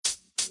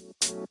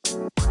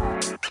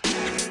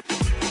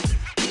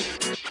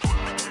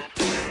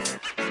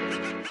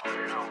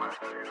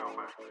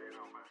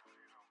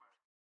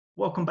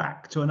Welcome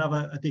back to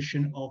another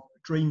edition of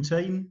Dream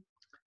Team.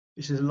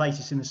 This is the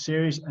latest in the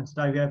series, and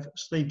today we have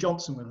Steve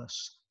Johnson with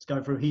us to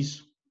go through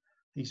his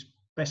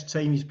best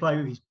team he's played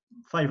with, his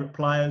favourite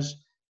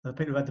players, the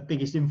people who had the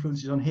biggest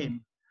influences on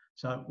him.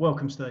 So,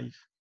 welcome, Steve.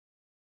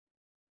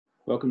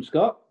 Welcome,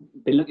 Scott.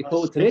 Been looking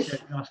forward to this.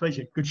 Nice to meet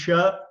you. Good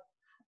shirt,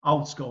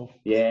 old school.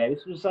 Yeah,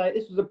 this was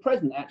a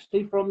present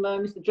actually from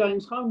Mr.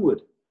 James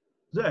Homewood.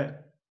 Is it?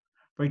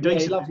 Very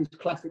decent. Yeah, he loves his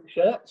classic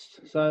shirts.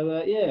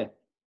 So yeah.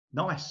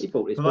 Nice. He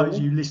bought this for those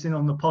of you listening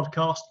on the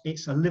podcast,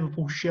 it's a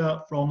Liverpool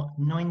shirt from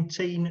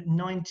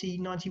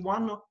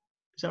 1990-91. Is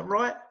that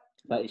right?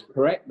 That is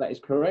correct. That is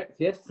correct.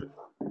 Yes.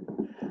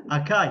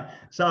 Okay.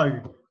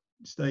 So,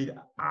 Steve,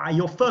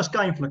 your first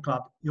game for the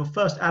club, your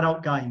first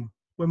adult game,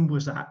 when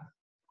was that?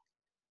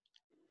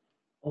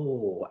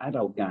 Oh,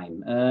 adult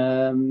game.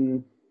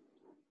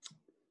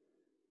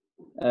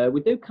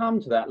 We do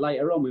come to that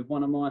later on with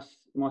one of my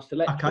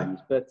selections,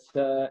 okay. But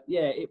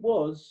yeah, it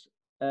was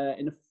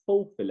in a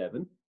fourth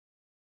 11.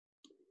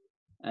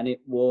 And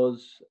it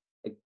was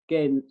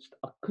against,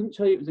 I couldn't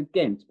tell you it was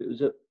against, but it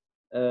was at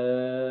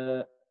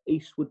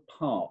Eastwood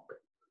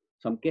Park.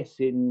 So I'm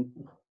guessing,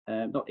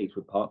 not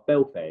Eastwood Park,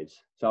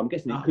 Belfairs. So I'm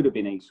guessing it could have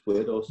been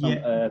Eastwood or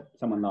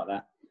someone like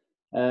that.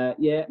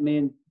 Yeah,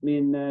 me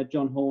and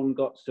John Horn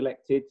got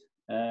selected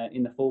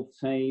in the fourth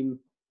team.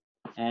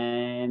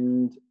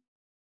 And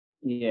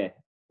yeah,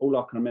 all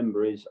I can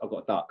remember is I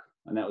got a duck,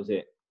 and that was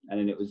it. And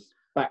then it was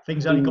back.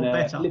 Things only got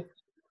better.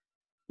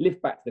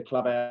 Lift back to the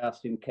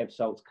clubhouse in Kev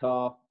Salt's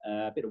car,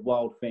 a bit of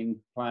Wild Thing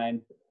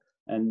playing,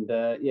 and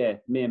yeah,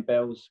 me and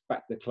Bells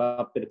back to the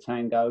club, bit of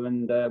tango,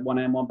 and one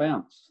hand, one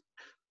bounce.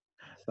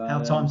 So,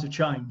 how times have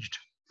changed.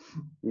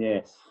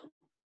 Yes.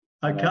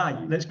 Okay,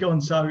 let's go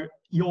on. So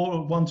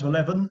you're 1 to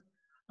 11.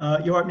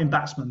 Your opening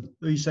batsman.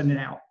 Who are you sending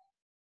out?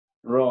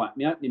 Right,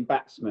 my opening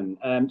batsman.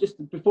 Just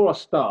before I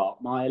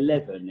start, my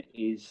 11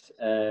 is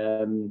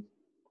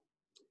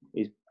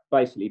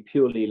basically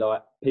purely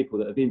like people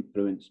that have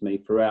influenced me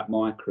throughout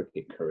my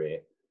cricket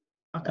career,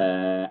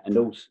 okay. And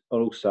also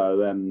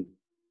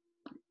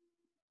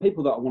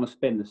people that I want to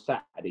spend my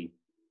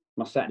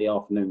Saturday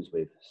afternoons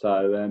with.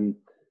 So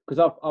because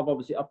I've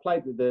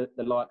played with the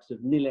likes of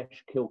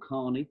Nilesh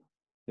Kilkarni,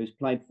 who's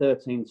played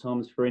 13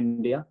 times for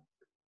India.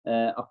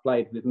 I've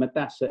played with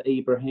Madassar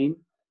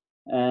Ibrahim,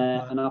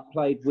 and I've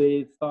played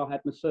with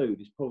Farhad Masood,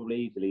 who's probably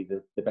easily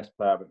the best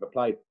player I've ever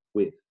played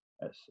with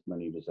when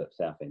he was at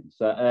Southend.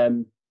 So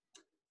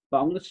but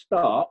I'm going to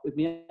start with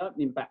my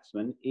opening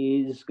batsman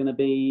is going to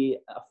be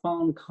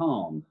Irfan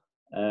Khan,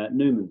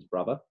 Newman's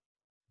brother,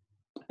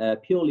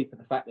 purely for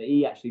the fact that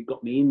he actually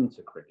got me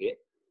into cricket.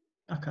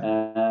 Okay.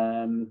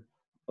 I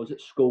was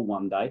at school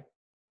one day,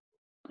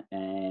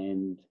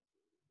 and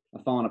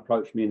Irfan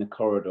approached me in the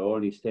corridor,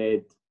 and he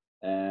said,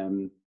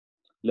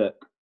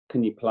 "Look,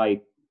 can you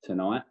play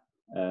tonight?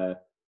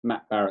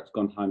 Matt Barrett's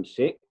gone home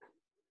sick.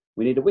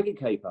 We need a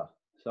wicketkeeper."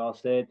 So I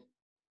said,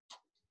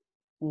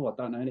 "Oh, I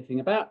don't know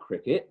anything about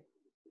cricket.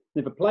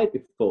 Never played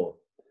before."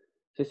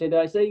 So he said, "Oh,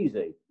 it's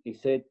easy." He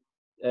said,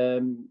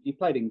 "You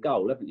played in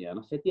goal, haven't you?" And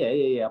I said,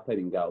 Yeah, I played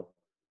in goal."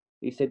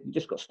 He said, "You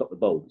just got to stop the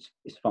ball.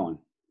 It's fine."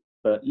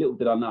 But little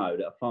did I know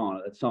that Irfan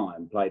at the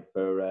time played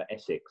for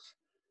Essex,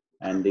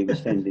 and he was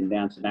sending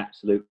down some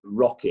absolute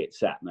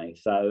rockets at me.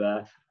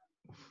 So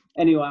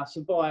anyway, I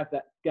survived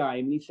that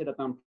game. He said I'd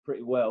done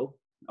pretty well.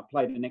 I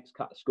played the next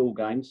couple of school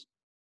games,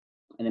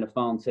 and then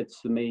Irfan said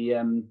to me,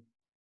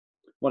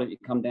 "Why don't you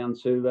come down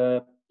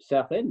to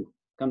Southend?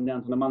 Come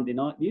down to the Monday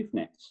night youth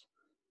nets."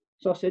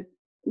 So I said,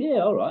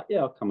 "Yeah, all right,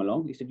 yeah, I'll come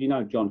along." He said, "You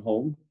know John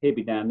Horn, he'll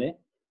be down there."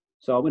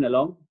 So I went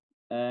along.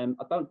 I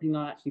don't think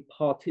I actually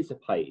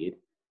participated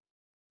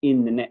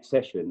in the net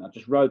session. I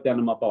just rode down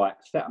on my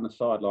bike, sat on the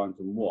sidelines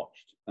and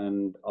watched.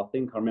 And I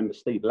think I remember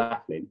Steve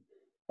Laughlin.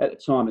 At the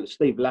time, it was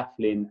Steve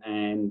Laughlin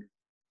and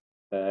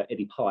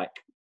Eddie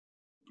Pike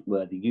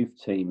were the youth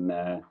team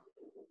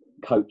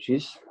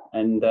coaches.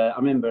 And I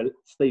remember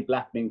Steve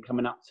Laughlin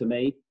coming up to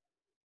me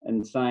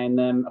and saying,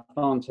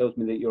 "Irfan tells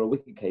me that you're a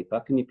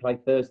wicketkeeper. Can you play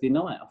Thursday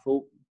night?" I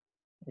thought,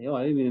 "Yeah,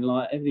 I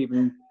haven't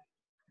even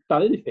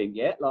done anything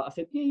yet." Like I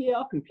said,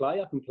 "Yeah, I can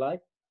play.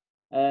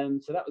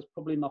 So that was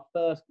probably my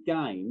first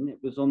game.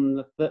 It was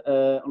on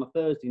a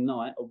Thursday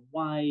night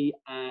away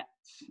at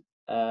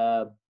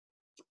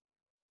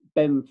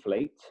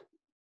Benfleet.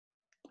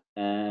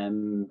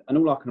 And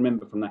all I can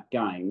remember from that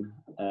game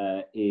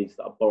is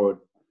that I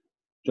borrowed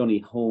Johnny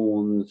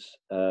Horn's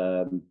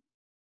Gray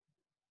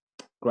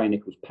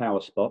Nichols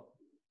power spot.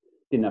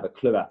 Didn't have a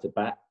clue how to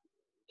bat,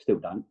 still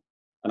don't.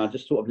 And I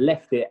just sort of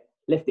left it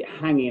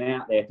hanging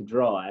out there to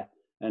dry,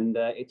 and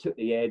it took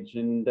the edge,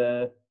 and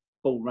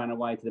ball ran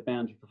away to the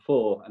boundary for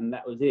 4, and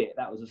that was it.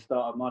 That was the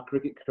start of my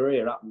cricket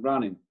career, up and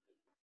running.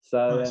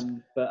 So, nice.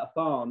 But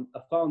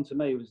Irfan to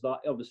me was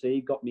like, obviously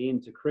he got me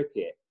into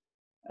cricket.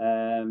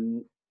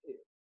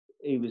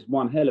 He was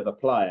one hell of a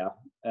player,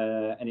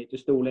 and it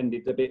just all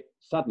ended a bit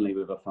suddenly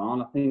with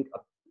Irfan. I think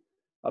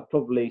I'd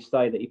probably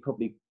say that he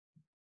probably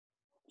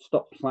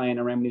stopped playing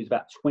around when he was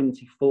about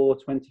 24,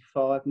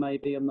 25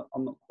 maybe. I'm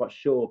not quite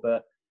sure,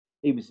 but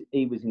he was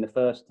in the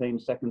first team,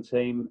 second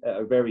team at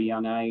a very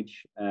young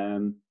age.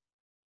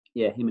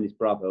 Yeah, him and his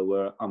brother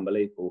were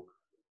unbelievable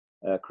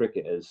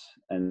cricketers,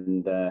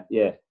 and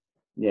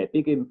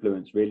big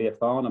influence really.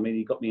 Afan. I mean,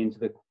 he got me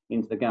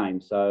into the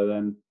game.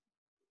 So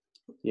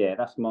yeah,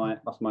 that's my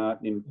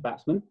opening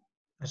batsman.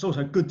 It's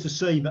also good to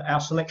see that our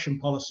selection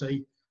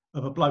policy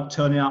of a bloke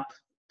turning up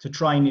to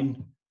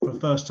training for the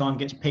first time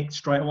gets picked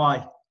straight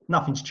away.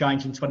 Nothing's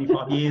changed in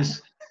 25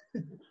 years.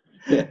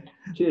 Yeah.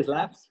 Cheers,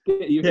 lads.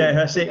 Yeah,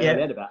 that's it. Yeah,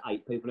 we had about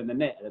 8 people in the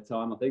net at the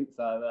time, I think.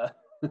 So.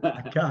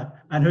 Okay.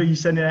 And who are you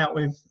sending out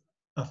with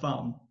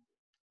Afan?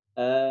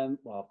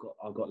 Well,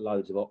 I've got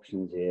loads of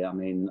options here. I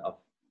mean, I've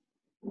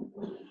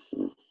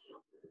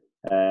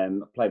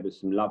played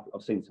with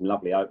I've seen some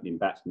lovely opening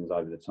batsmen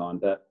over the time,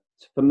 but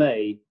for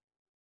me,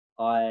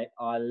 I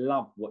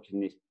love watching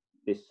this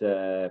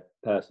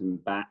person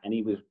bat, and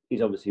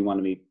he's obviously one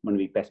of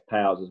my best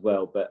pals as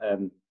well. But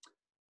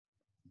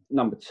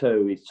number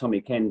 2 is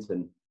Tommy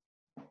Kenton.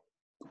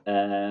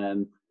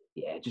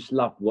 Yeah, just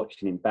loved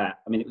watching him bat.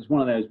 I mean, it was one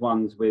of those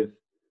ones with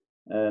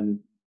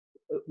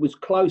it was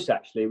close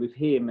actually with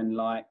him and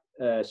like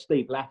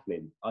Steve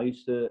Laughlin. I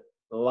used to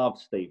love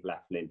Steve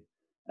Laughlin,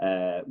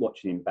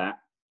 watching him bat.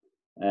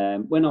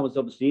 When I was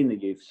obviously in the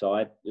youth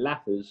side,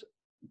 Laffers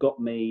got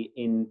me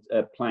in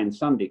playing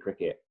Sunday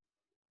cricket,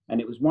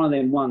 and it was one of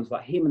them ones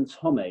like him and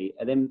Tommy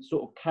are them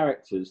sort of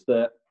characters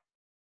that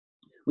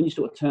when you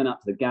sort of turn up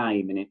to the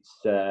game and it's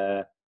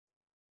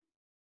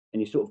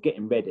and you're sort of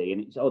getting ready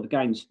and it's the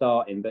game's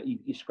starting, but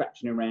you're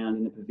scratching around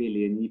in the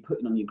pavilion and you're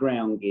putting on your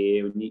ground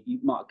gear and you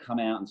might have come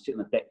out and sit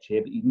on a deck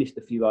chair, but you've missed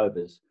a few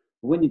overs.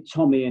 But when you're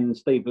Tommy and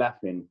Steve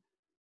Laughlin,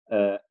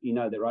 you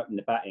know they're opening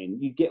the batting,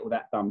 you get all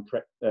that done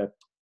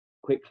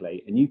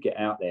quickly and you get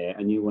out there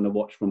and you want to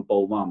watch from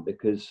ball 1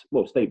 because,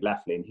 well, Steve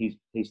Laughlin,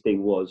 his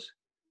thing was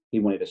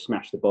he wanted to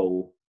smash the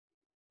ball.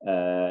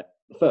 The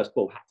first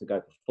ball had to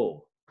go for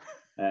 4.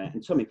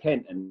 And Tommy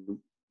Kenton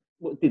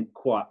wasn't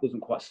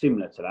quite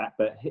similar to that,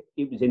 but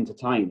it was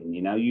entertaining.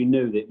 You know, you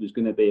knew that it was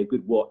going to be a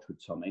good watch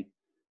with Tommy.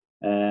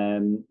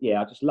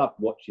 Yeah, I just loved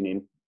watching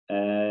him.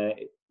 I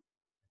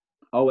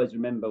always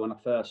remember when I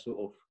first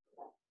sort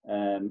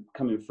of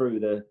coming through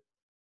the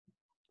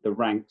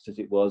ranks, as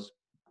it was,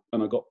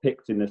 and I got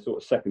picked in the sort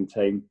of second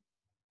team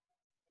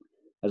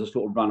as a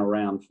sort of run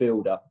around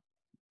fielder.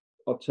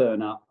 I'd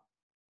turn up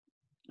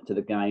to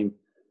the game,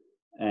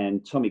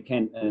 and Tommy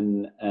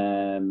Kenton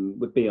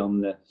would be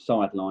on the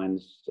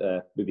sidelines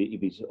with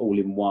his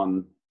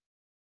all-in-one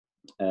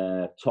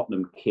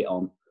Tottenham kit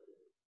on,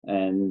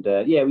 and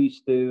yeah, I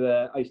used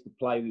to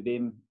play with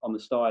him on the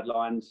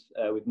sidelines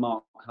with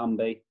Mark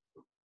Humby,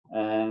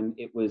 and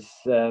it was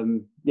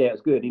it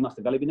was good. He must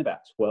have only been about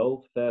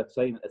 12,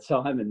 13 at the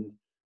time, and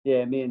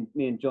yeah, me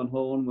and John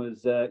Horn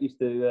used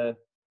to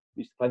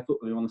play football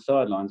with him on the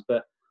sidelines.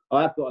 But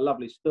I have got a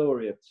lovely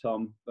story of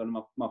Tom. One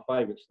of my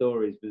favourite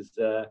stories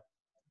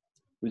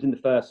was in the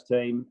first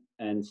team,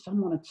 and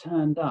someone had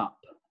turned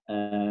up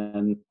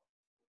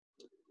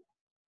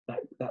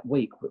that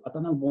week. I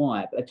don't know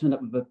why, but they turned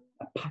up with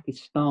a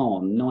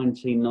Pakistan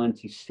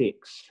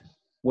 1996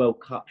 World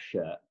Cup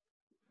shirt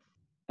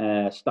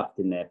stuffed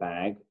in their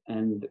bag,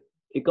 and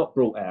it got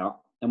brought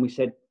out. And we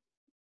said,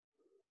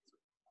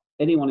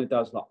 anyone who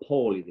does like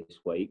poorly this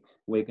week,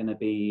 we're going to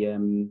be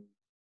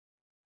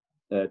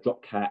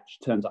drop catch,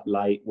 turns up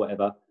late,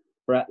 whatever,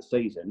 throughout the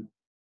season.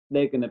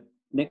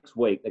 Next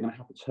week, they're going to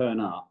have to turn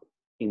up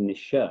in this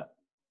shirt.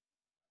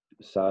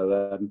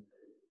 So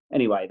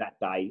anyway, that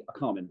day, I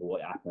can't remember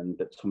what happened,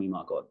 but Tommy might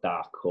have got a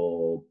duck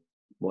or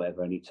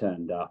whatever, and he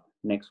turned up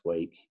next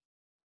week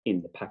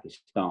in the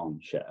Pakistan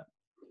shirt.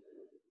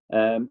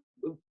 I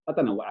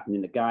don't know what happened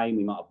in the game.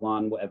 We might have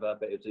won, whatever,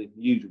 but it was a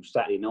usual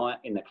Saturday night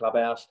in the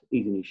clubhouse.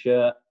 He's in his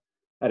shirt,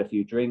 had a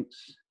few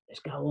drinks. Let's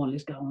go on,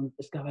 let's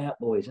go out,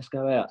 boys, let's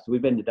go out. So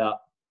we've ended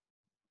up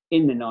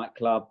in the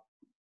nightclub,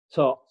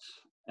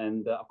 Tots,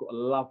 and I've got a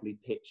lovely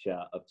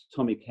picture of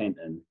Tommy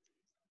Kenton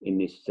in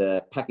this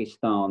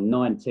Pakistan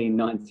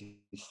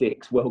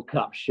 1996 World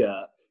Cup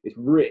shirt. It's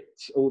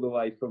ripped all the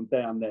way from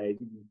down there,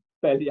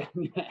 belly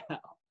hanging out.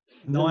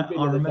 No, I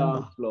remember. The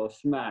dance floor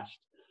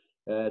smashed.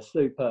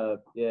 Superb.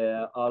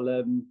 Yeah,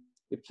 I'll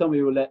if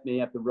Tommy will let me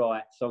have the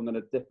rights, I'm going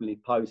to definitely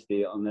post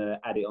it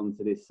add it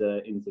onto this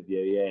interview.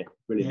 Yeah,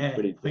 brilliant. Yeah,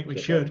 brilliant. I think we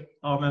should.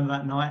 I remember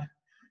that night.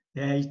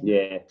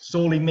 Yeah,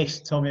 sorely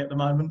missed Tommy at the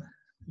moment.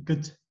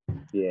 Good.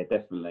 Yeah,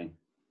 definitely.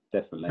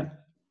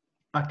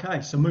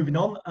 Okay, so moving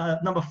on.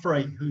 Number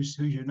 3. Who's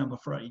your number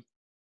 3?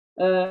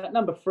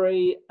 Number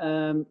 3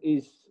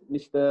 is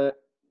Mr.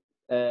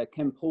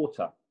 Ken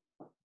Porter.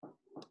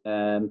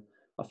 I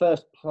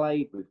first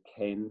played with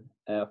Ken.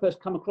 I first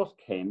come across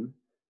Ken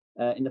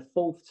in the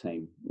 4th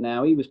team.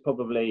 Now, he was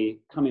probably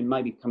coming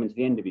to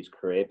the end of his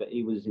career, but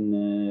he was in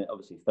the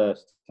obviously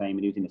first team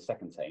and he was in the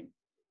second team.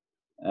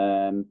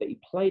 But he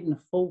played in the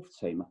 4th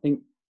team, I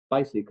think,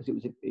 basically because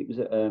it was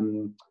a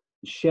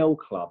Shell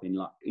club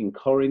in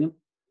Corringham.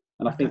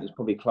 And I think it was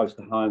probably close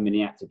to home and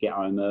he had to get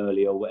home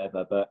early or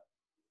whatever. But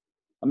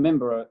I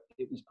remember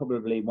it was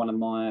probably one of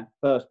my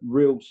first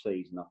real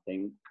season, I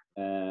think,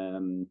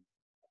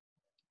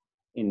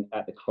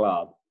 at the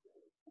club.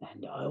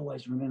 And I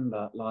always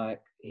remember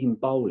like him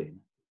bowling,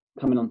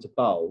 coming on to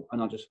bowl,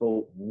 and I just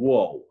thought,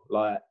 whoa,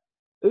 like,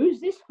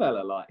 who's this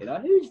fella? Like, you know,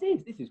 who's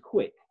this? This is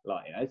quick.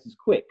 Like, you know, this is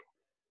quick.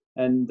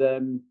 And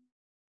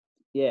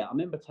yeah, I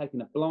remember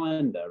taking a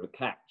blinder, a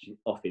catch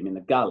off him in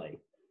the gully,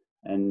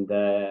 and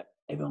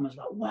everyone was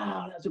like,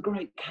 wow, that's a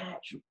great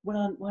catch.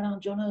 Well done,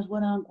 John Hurst,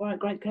 well done,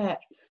 great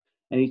catch.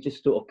 And he's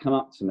just sort of come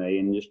up to me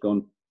and just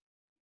gone,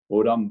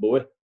 well done,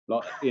 boy.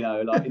 Like, you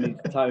know, like in his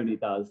tone he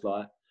does,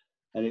 like.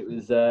 And it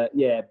was,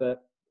 yeah,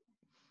 but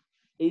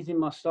he's in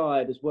my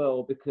side as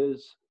well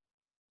because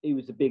he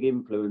was a big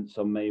influence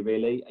on me,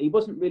 really. He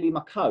wasn't really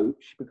my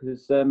coach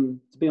because, to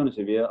be honest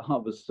with you, I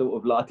was sort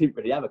of like, I didn't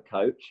really have a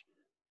coach.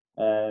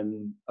 I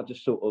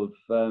just sort of,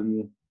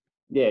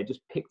 yeah,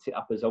 just picked it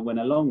up as I went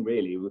along,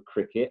 really, with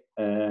cricket.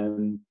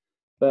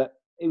 But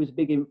he was a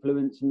big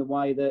influence in the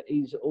way that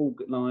he's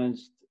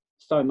organised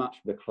so much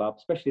for the club,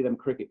 especially them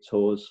cricket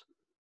tours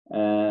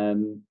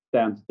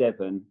down to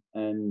Devon.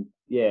 And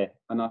yeah,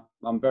 and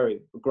I'm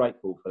very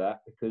grateful for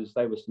that because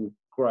they were some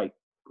great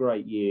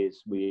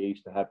years we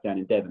used to have down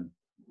in Devon.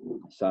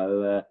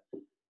 So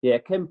yeah,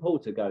 Ken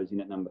Porter goes in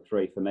at number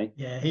 3 for me.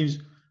 Yeah, he was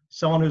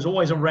someone who was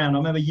always around. I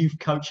remember youth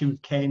coaching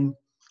with Ken.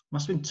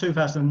 Must have been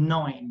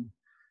 2009.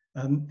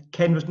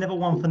 Ken was never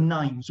one for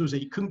names, was he?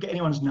 He couldn't get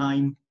anyone's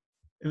name.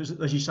 It was,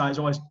 as you say, it's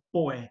always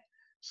boy.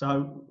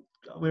 So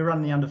we were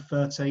running the under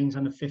 13s,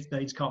 under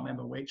 15s, can't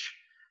remember which.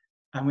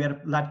 And we had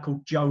a lad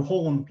called Joe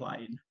Horn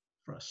playing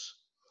for us.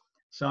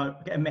 So I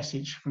get a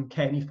message from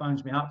Ken. He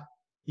phones me up.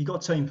 You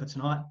got a team for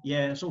tonight?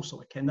 Yeah, it's all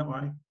sorted, Ken, don't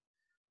worry.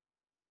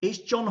 Is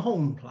John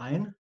Horn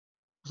playing? I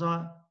was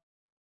like,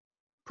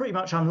 pretty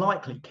much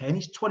unlikely, Ken.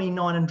 He's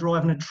 29 and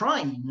driving a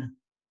train.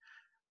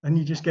 And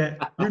you just get,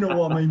 you know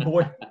what I mean,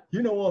 boy.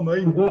 You know what I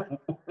mean.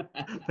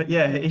 But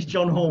yeah, it's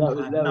John Horn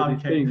playing. No,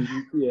 Ken.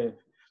 Yeah.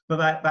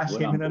 But that's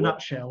him in a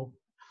nutshell.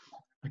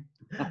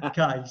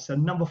 Okay, so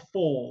number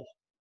 4.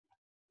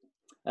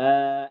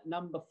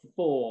 Number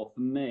 4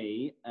 for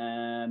me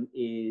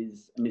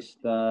is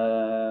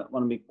Mr.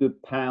 one of my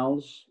good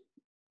pals,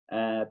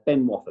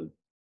 Ben Wathen.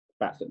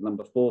 That's at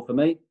number 4 for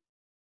me.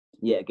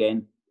 Yet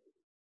again,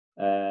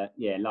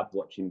 yeah, love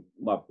watching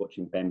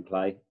Ben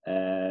play.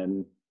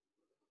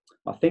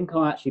 I think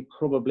I actually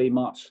probably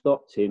might have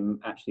stopped him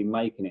actually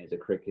making it as a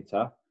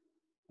cricketer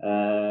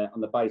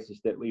on the basis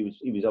that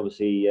he was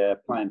obviously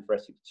playing for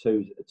Essex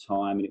 2s at the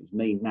time, and it was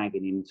me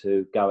nagging him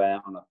to go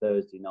out on a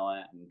Thursday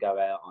night and go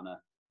out on a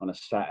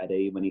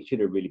Saturday when he should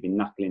have really been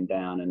knuckling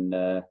down and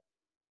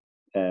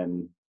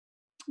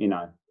you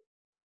know,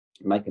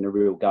 making a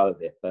real go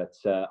of it. But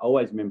I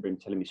always remember him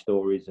telling me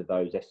stories of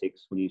those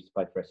Essex when he used to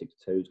play for Essex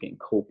 2s, getting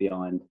caught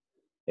behind.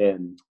 He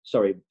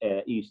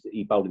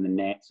bowled in the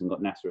nets and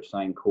got Nasser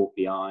Hussain caught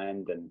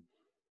behind. And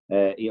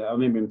I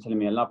remember him telling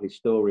me a lovely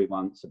story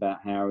once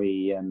about how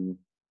he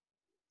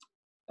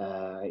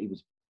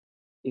was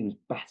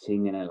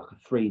batting in like a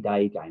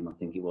 3-day game, I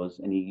think it was,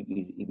 and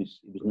he was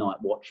night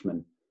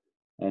watchman.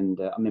 And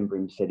I remember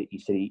him said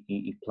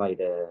he played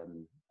a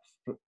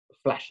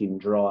flashing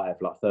drive,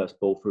 like first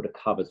ball through the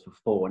covers for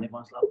 4, and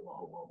everyone's like,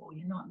 whoa,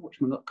 you're night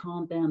watchman, like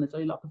calm down, there's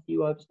only like a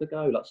few overs to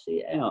go, like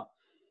see it out.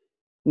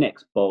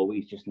 Next ball,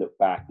 he's just looked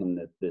back and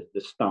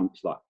the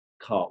stumps like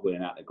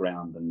cartwheeling out the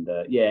ground. And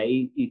yeah,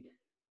 he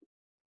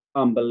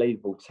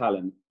unbelievable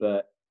talent,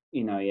 but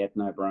you know, he had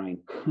no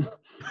brain.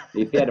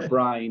 If he had a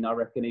brain, I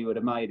reckon he would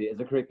have made it as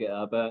a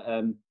cricketer. But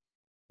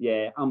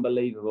yeah,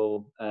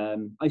 unbelievable. I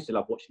used to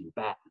love watching him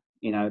bat.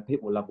 You know,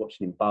 people love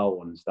watching him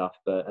bowl and stuff.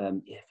 But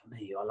yeah, for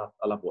me, I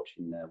love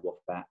watching Wath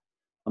bat.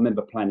 I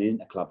remember playing an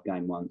inter-club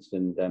game once,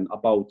 and I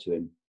bowled to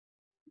him,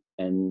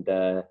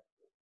 and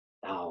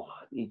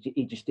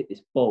he just hit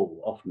this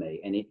ball off me,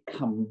 and it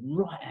come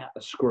right out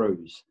the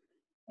screws,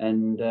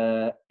 and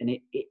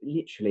it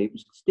literally, it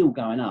was still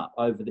going up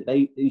over there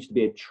used to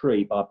be a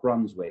tree by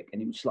Brunswick,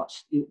 and it was like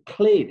it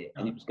cleared it,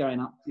 and it was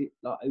going up, it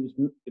was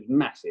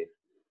massive,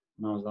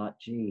 and I was like,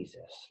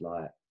 Jesus,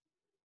 like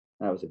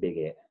that was a big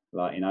hit,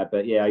 like, you know.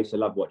 But yeah, I used to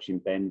love watching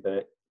Ben,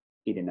 but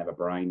he didn't have a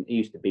brain. He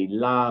used to be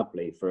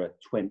lovely for a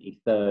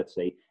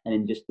 20-30 and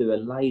then just do a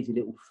lazy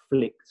little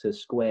flick to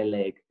square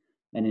leg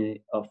and then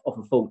off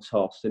a full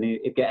toss, and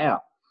he'd get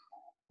out.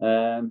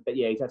 But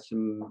yeah, he's had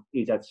some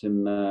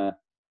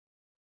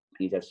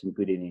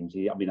good innings.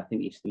 I mean, I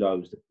think he still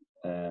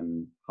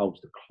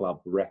holds the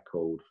club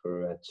record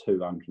for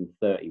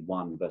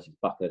 231 versus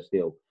Buckhurst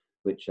Hill,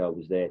 which I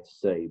was there to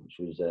see, which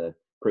was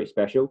pretty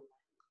special.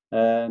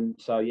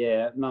 So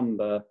yeah,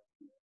 number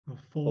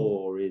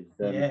 4 is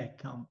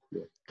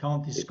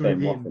can't disagree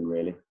with him.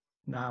 Really.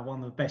 No,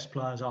 one of the best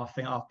players I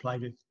think I've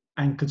played with,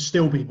 and could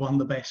still be one of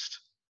the best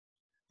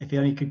if he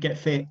only could get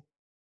fit.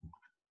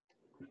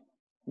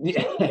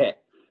 Yeah,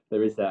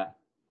 there is that.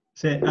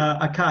 So,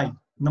 okay,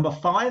 number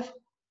 5.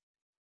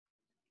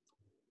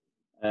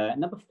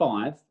 Number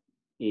 5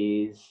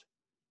 is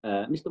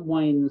Mr.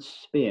 Wayne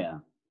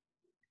Spear.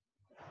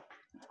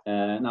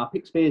 No, I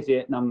picked Spearsy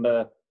at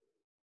number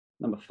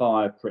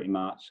 5 pretty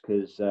much,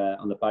 because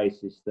on the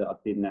basis that I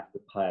didn't have to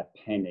pay a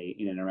penny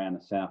in and around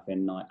the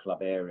Southend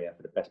nightclub area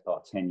for the best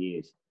part of 10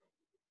 years.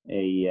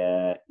 He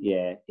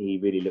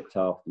really looked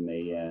after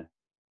me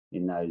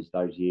in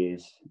those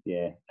years.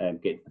 Getting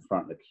to the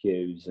front of the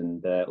queues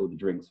and all the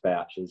drinks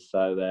vouchers.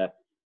 So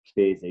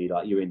Spearsy,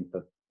 like, you're in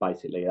for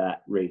basically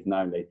that reason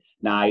only.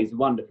 No, he's a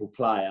wonderful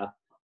player,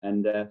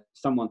 and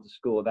someone to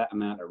score that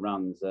amount of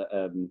runs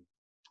at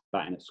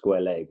batting at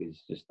square leg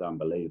is just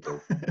unbelievable.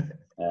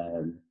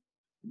 To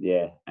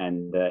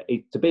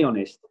be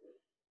honest,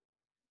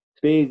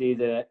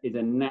 Spearsy is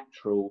a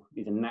natural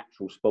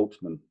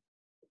sportsman.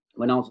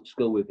 When I was at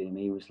school with him,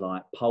 he was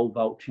like pole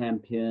vault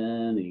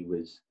champion. He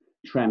was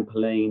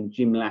trampoline,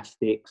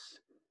 gymnastics,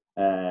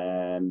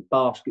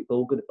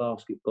 basketball, good at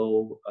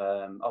basketball.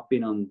 I've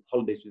been on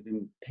holidays with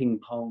him, ping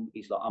pong.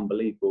 He's like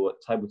unbelievable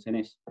at table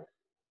tennis.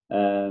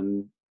 I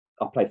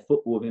played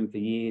football with him for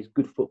years,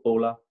 good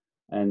footballer.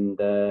 And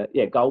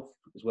golf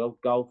as well.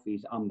 Golf,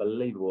 he's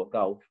unbelievable at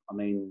golf. I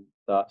mean,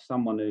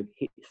 someone who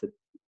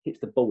hits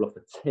the ball off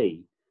a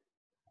tee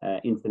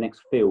into the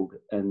next field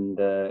and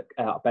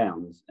out of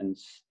bounds and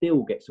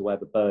still gets away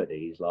with a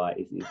birdie. He's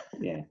like,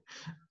 yeah.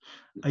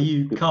 Are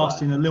you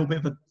casting a little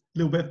bit of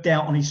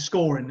doubt on his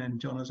scoring then,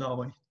 John, as are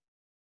we?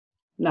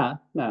 No,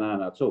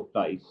 at all.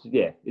 Like,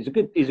 he's a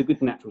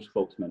good natural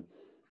sportsman.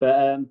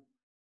 But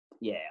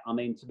I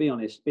mean, to be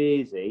honest,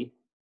 Spearsy,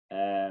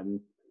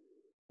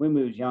 when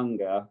we was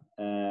younger,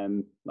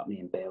 like me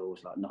and Bill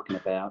was like knocking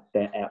about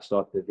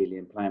outside the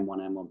pavilion, playing one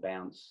hand, one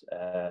bounce,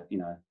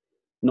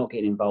 not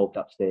getting involved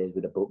upstairs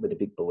with the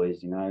big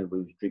boys. We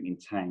was drinking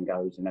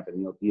tangos and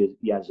having the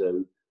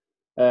yazoo.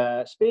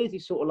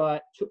 Spearsy sort of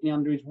like took me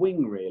under his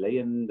wing, really,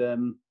 and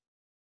and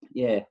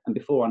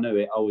before I knew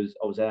it, I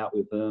was out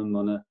with them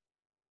on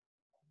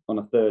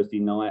a Thursday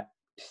night,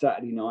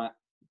 Saturday night,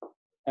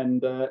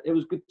 and it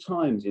was good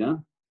times,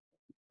 and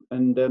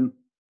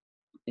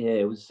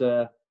it was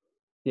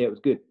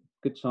good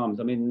times.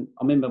 I mean,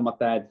 I remember my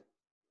dad.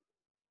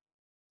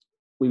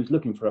 We was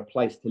looking for a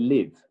place to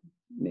live,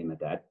 me and my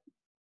dad,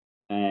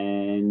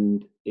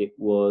 and I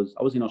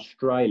was in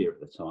Australia at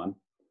the time,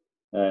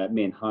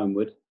 me and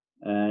Homewood,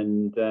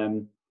 and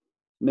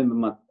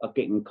remember I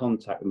getting in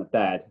contact with my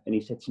dad, and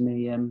he said to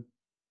me,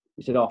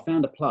 he said, I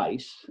found a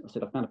place. I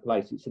said, I found a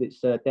place. He said,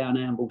 it's down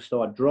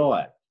Ambleside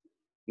Drive.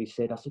 I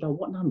said, oh,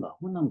 what number?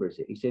 What number is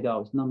it? He said,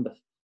 oh, it's number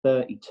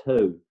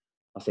 32.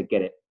 I said,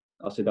 get it.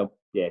 I said, oh,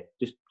 yeah,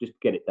 just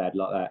get it, Dad,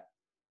 like that.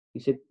 He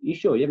said, you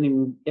sure? You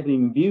haven't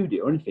even viewed it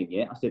or anything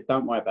yet? I said,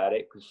 don't worry about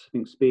it, because I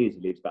think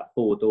Spearsy lives about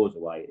 4 doors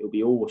away. It'll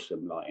be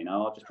awesome, like,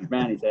 I'll just be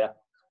round his house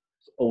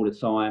all the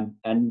time.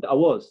 And I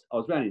was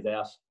round his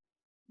house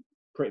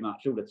pretty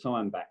much all the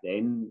time back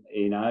then.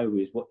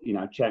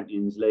 With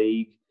Champions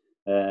League.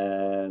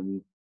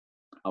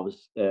 I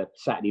was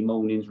Saturday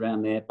mornings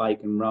round there,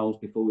 bacon rolls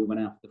before we went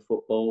out for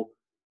football,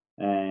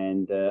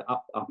 and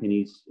up in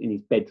his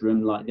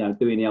bedroom, like,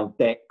 doing the old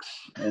decks,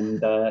 and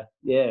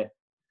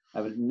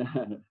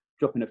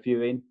dropping a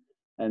few in,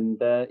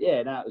 and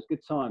it was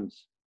good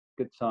times.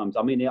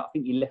 I mean, I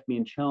think he left me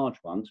in charge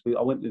once.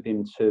 I went with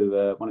him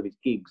to one of his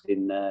gigs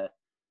in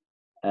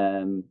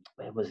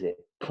where was it?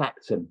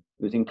 Clacton.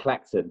 It was in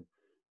Clacton.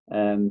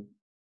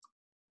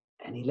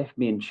 And he left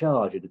me in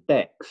charge of the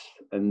decks,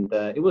 and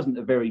it wasn't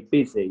a very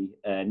busy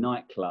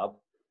nightclub,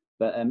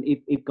 but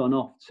he'd gone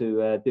off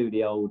to do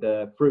the old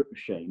fruit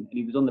machine, and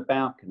he was on the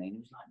balcony, and he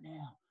was like,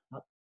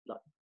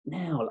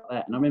 now, like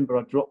that. And I remember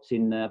I dropped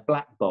in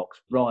black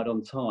box right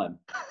on time,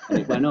 and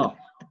it went off.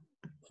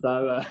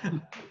 So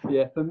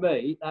for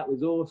me, that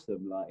was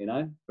awesome. Like,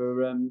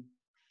 some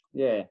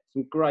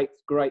great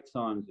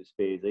times with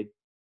Spearsy.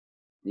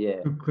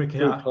 Yeah, good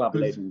cricket, true club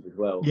legend as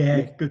well.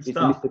 Yeah, good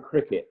stuff. Mr.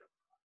 Cricket.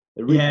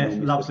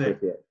 Loves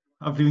cricket. It.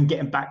 Hopefully, we can get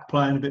him back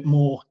playing a bit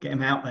more, get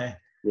him out there.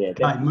 Yeah,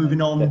 okay,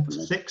 moving on.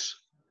 Definitely. 6.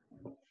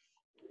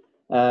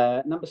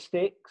 Number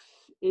 6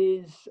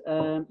 is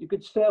your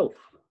good self,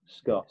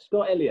 Scott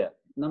Elliott.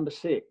 Number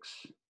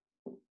 6.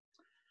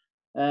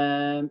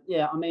 I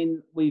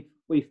mean, we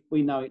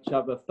know each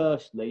other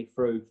firstly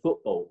through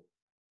football.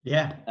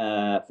 Yeah.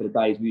 For the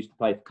days we used to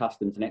play for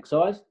Customs and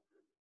Excise.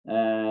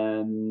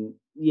 And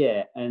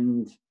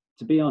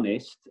to be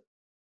honest,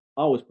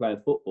 I was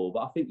playing football,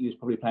 but I think he was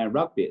probably playing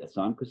rugby at the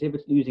time, because he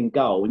was using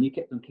goal and you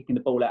kept on kicking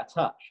the ball out of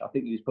touch. I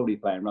think he was probably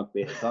playing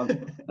rugby at the time.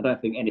 I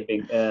don't think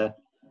anything. I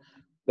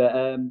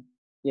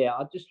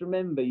just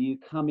remember you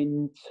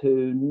coming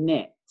to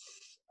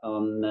nets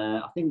on,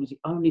 I think it was the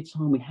only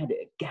time we had it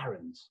at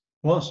Garran's.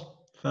 Was,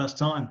 first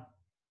time.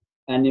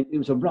 And it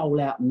was a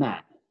roll-out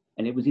mat,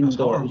 and it was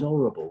indoor. It was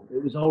horrible.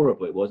 It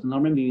was. And I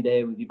remember you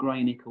there with your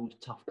grey Nichols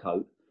tough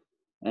coat,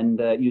 and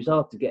you was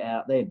hard to get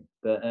out then.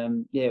 But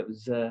it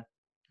was.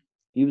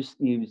 He was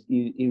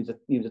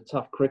a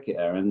tough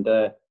cricketer, and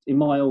in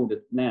my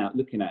order now,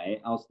 looking at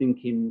it, I was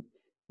thinking,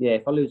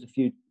 if I lose a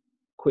few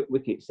quick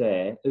wickets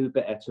there, who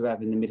better to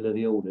have in the middle of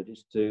the order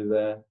just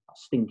to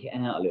stink it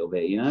out a little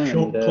bit,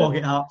 Clog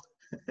it up.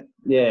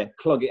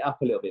 Clog it up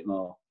a little bit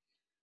more.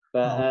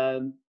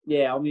 But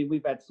yeah, I mean,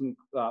 we've had some,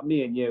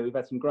 me and you, we've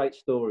had some great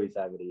stories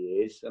over the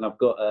years, and I've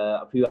got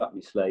a few up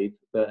my sleeve.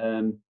 But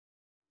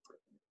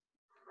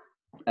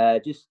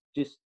just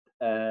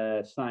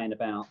saying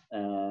about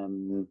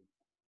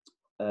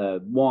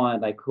why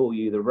they call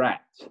you the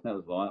Rat. That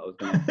was what I was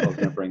going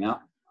to bring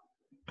up.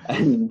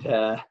 And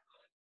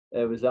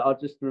it was, I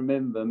just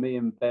remember me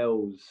and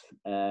Bells,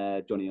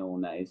 Johnny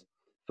Ornays,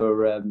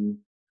 for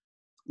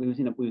we was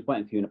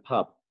waiting for you in a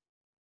pub,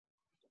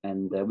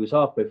 and we was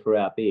halfway through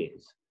our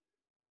beers,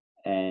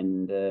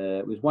 and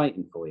we was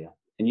waiting for you,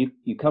 and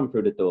you come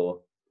through the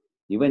door,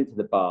 you went to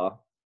the bar,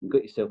 you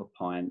got yourself a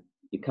pint,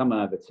 you come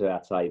over to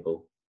our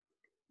table,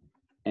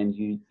 and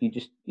you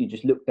just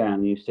looked down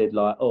and you said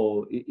like,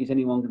 oh, is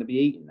anyone going to be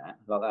eating that,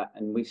 like that?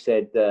 And we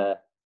said,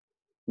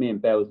 me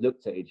and Bells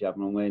looked at each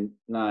other and went,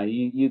 no,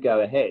 you go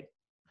ahead.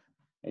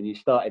 And you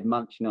started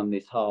munching on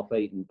this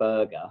half-eaten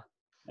burger,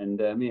 and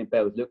me and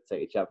Bells looked at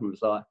each other and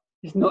was like,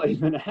 it's not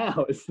even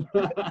ours.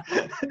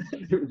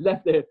 It was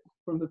left there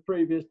from the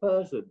previous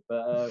person.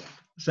 But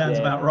sounds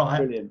about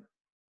right.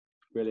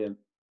 Brilliant.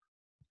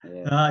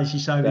 Yeah. As you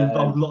say, we've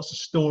involved lots of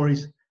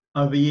stories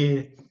over the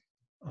year.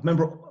 I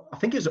remember, I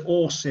think it was at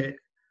Orsett,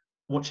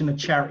 watching the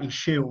Charity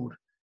Shield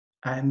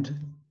and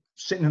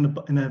sitting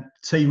in a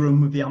tea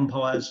room with the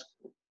umpires.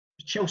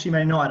 Chelsea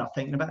Man United, I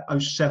think, in about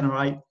 07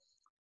 or 08.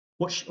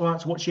 Watch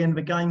the end of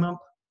the game, ump?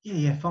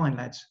 Yeah, fine,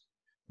 lads.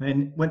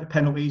 Then went to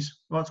penalties.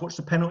 Right, to watch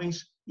the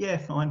penalties? Yeah,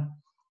 fine.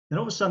 Then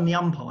all of a sudden the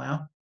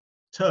umpire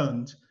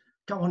turned.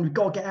 Go on, we've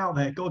got to get out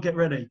there. Got to get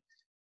ready.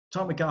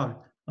 Time to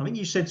go. I think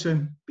you said to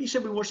him, but you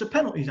said we watched the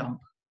penalties,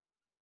 ump.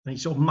 And he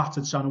sort of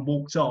muttered something and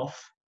walked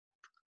off.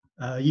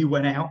 You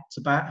went out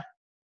to bat.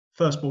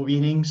 First ball of the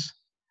innings.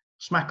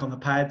 Smack on the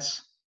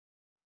pads.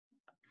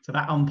 To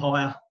that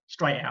umpire,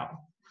 straight out.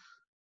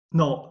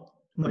 Not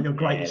your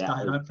greatest day,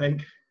 I don't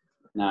think.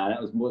 No,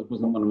 that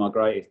wasn't one of my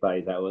greatest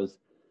days. That was.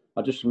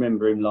 I just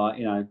remember him like,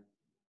 you know,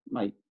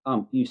 mate,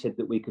 you said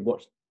that we could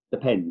watch the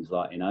pens,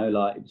 like, you know,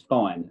 like it was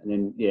fine,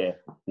 and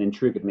then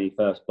triggered me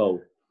first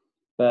ball.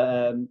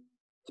 But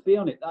to be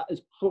honest, that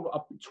is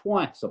probably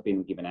twice I've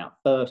been given out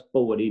first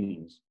ball at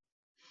innings,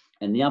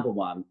 and the other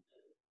one,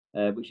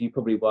 which you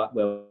probably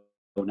well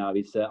know,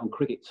 is on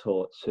cricket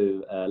tour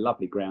to a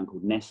lovely ground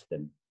called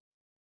Neston.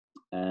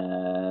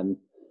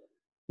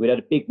 We'd had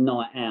a big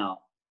night out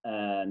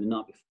the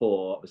night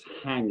before. It was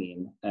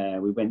hanging.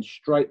 We went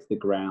straight to the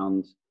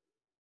ground,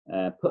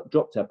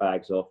 dropped our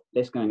bags off.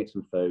 Let's go and get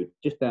some food.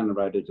 Just down the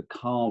road, there was a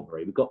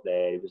carvery. We got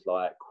there. It was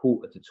like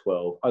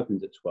 11:45.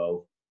 Opens at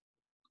 12.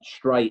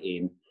 Straight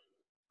in,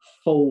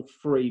 full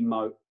free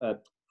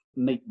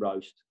meat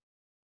roast,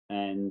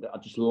 and I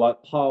just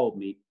like piled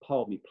me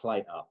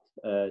plate up.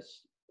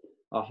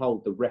 I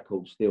hold the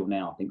record still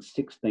now. I think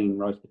 16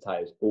 roast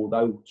potatoes.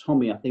 Although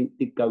Tommy, I think,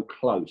 did go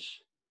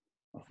close.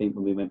 I think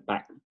when we went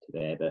back to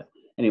there, but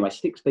anyway,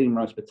 16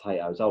 roast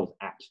potatoes. I was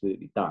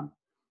absolutely done.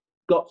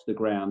 Got to the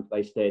ground.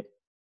 They said,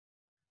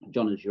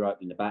 "John, as you're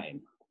opening the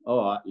batting."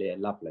 All right, yeah,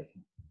 lovely.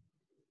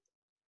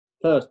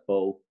 First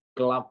ball,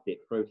 gloved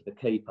it through to the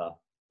keeper,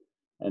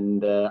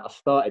 and I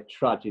started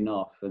trudging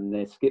off. And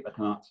the skipper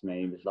came up to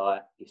me and was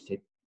like,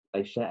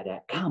 they shouted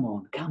out, "Come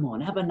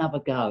on, have another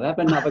go, have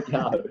another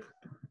go."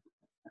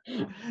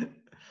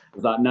 I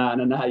was like,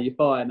 no, you're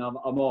fine. I'm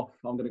off.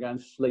 I'm going to go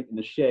and sleep in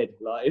the shed,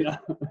 like, you know.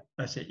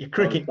 That's it. Your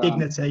cricket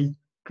dignity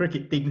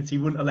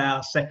wouldn't allow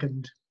a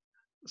second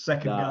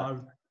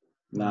go.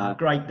 No,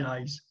 great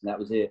days. That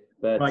was it.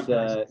 But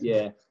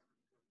yeah.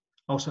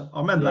 Also, I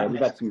remember that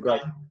we've had some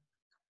great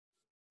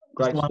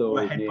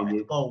stories. Me and you.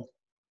 The ball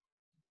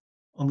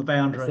on the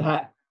boundary.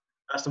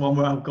 That's the one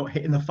where I got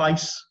hit in the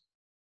face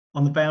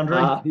on the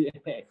boundary.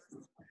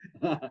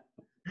 Yes.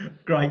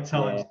 Great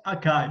times. Yeah.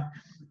 Okay,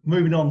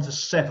 moving on to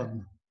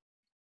 7.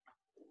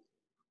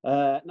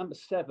 Number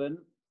 7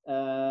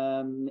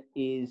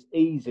 is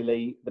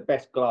easily the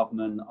best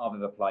gloveman I've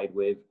ever played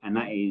with, and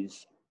that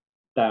is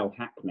Dale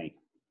Hackney.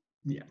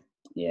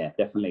 Yeah,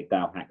 definitely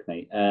Dale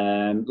Hackney.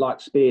 Like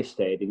Spear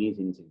said in his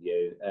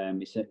interview,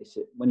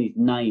 when his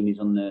name is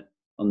on the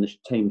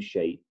team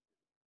sheet,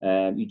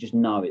 you just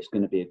know it's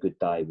going to be a good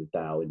day with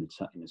Dale in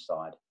the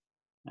side.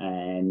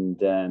 And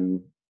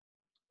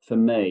for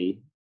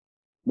me,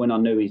 when I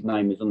knew his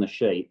name was on the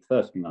sheet,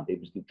 first thing I did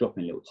was to drop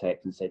him a little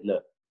text and said,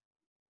 "Look,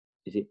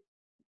 is it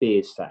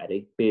beers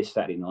Saturday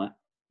night?"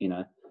 You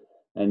know,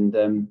 and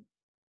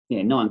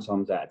 9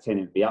 times out of 10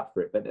 he'd be up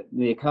for it. But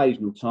the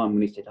occasional time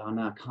when he said, "Oh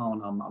no, I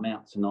can't, I'm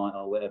out tonight,"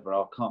 or whatever,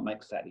 "I can't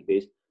make Saturday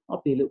beers,"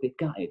 I'd be a little bit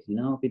gutted, you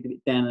know. I'd be a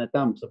bit down in the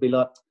dumps. I'd be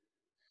like,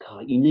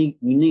 "God, you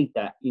need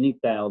that. You need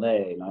Dale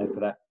there, you know, for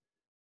that."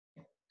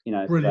 You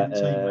know, brilliant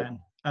team man,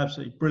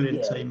 absolutely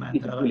brilliant team man.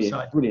 He's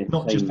a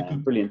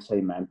brilliant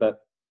team man. But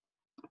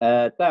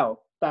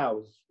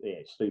Dale's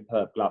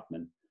superb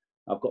gloveman.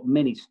 I've got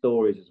many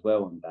stories as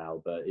well on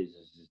Dale, but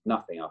there's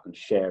nothing I can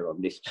share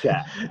on this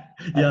chat.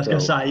 I was going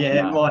to say,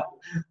 it might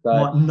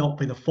not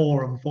be the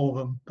forum for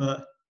them,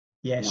 but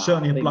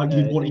certainly a bloke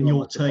you'd want in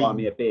your team. Buy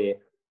me a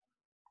beer.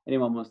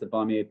 anyone wants to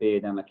buy me a beer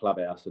down the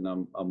clubhouse, and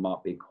I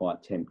might be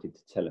quite tempted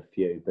to tell a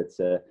few. But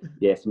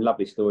yeah, some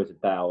lovely stories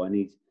of Dale, and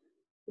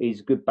he's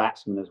a good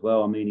batsman as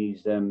well. I mean,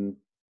 he's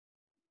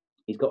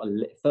got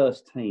a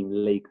first team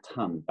league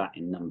ton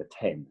batting number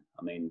 10.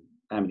 I mean,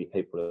 how many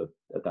people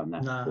have done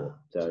that before?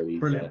 So he's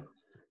brilliant.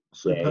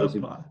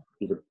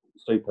 He's a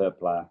superb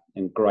player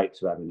and great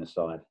to have in the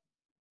side.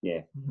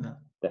 Yeah,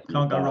 definitely.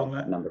 Can't go wrong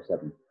there. Number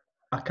 7.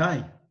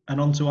 Okay, and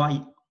on to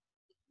 8.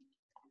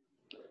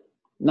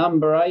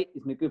 Number 8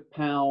 is my good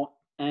pal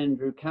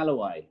Andrew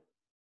Callaway.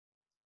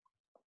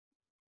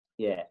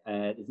 Yeah,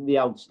 the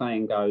old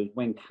saying goes,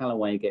 when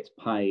Callaway gets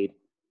paid,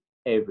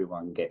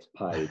 everyone gets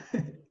paid.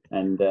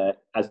 And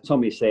as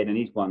Tommy said in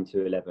his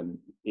 1-11,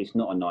 it's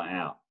not a night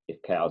out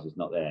if Cowes is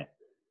not there.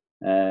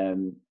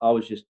 I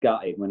was just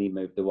gutted when he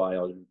moved away.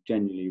 I was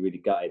genuinely really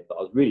gutted, but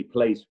I was really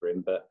pleased for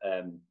him. But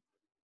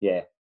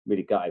yeah,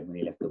 really gutted when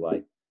he left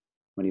away,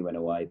 when he went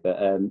away. But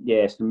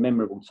yeah, some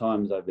memorable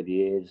times over the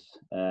years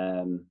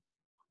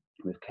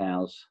with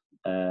Cowes.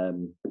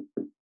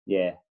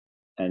 Yeah,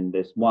 and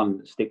there's one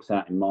that sticks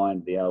out in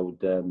mind, the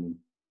old on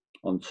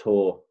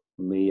tour.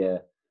 We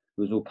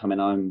was all coming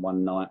home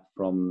one night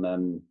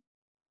from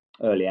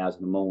early hours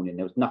in the morning.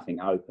 There was nothing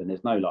open.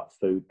 There's no like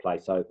food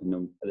place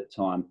open at the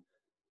time.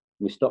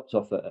 We stopped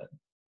off at a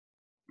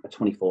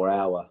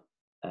 24-hour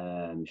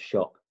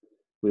shop.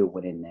 We all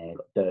went in there,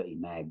 got dirty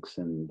mags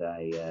and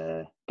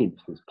a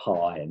Ginster's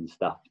pie and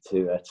stuff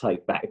to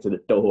take back to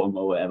the dorm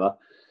or whatever.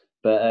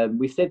 But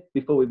we said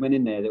before we went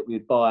in there that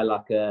we'd buy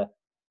like a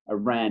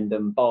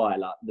random buy,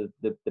 like the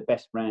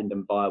best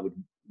random buy would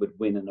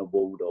win an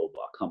award, or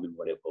I can't remember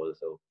what it was.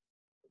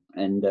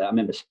 And I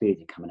remember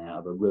Speedy coming out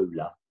of a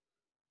ruler.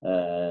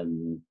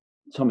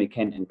 Tommy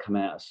Kenton come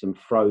out of some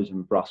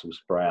frozen Brussels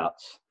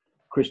sprouts.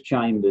 Chris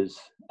Chambers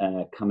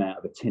come out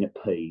of a tin of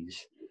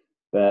peas.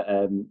 But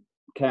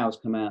Cowes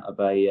come out of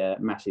a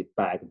massive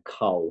bag of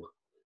coal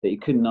that he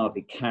couldn't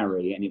hardly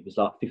carry, and it was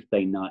like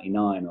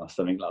 $15.99 or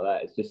something like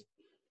that. It's just,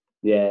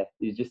 yeah,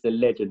 he's just a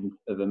legend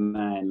of a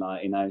man.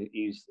 Like, you know,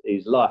 he's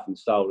life and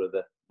soul of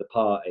the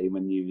party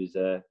when he was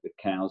with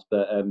Cowes.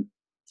 But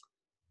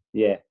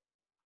yeah,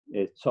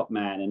 top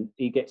man, and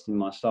he gets in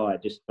my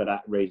side just for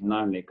that reason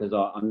only, because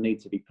I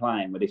need to be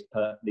playing with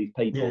these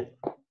people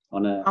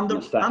on a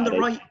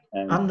Saturday.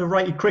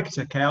 Underrated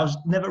cricketer, Cowes.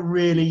 Never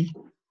really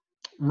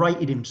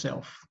rated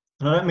himself.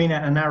 And I don't mean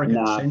that in an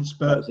arrogant sense,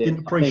 but didn't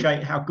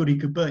appreciate how good he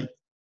could be.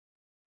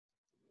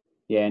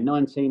 Yeah,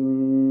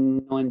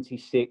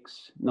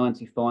 1996,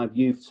 95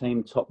 youth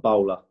team top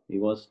bowler. He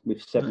was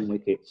with 7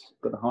 wickets.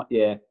 Got a high,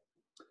 yeah.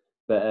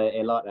 But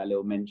I like that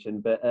little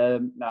mention. But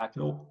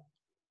no,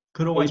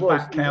 could always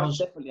back Cowes. He was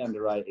definitely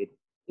underrated.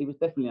 He was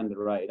definitely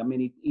underrated. I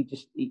mean, he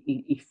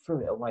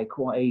threw it away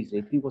quite easily.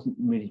 If he wasn't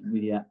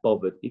really that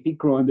bothered, if he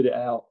grinded it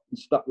out and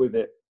stuck with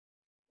it.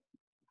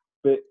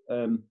 But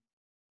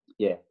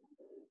yeah,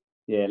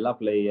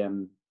 lovely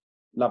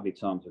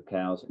times with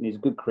Cowes, and he's a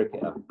good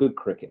cricketer.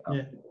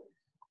 Yeah.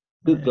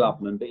 Good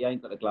gloveman, but he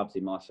ain't got the gloves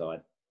in my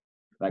side.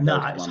 No,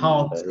 it's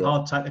hard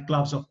to take the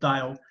gloves off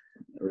Dale.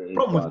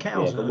 Problem with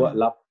Cowes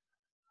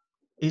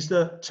is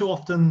that too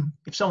often,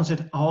 if someone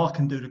said, "Oh, I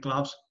can do the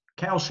gloves,"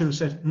 Cowes should have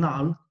said,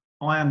 "No,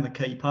 I am the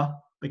keeper,"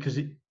 because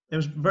there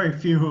was very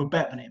few who were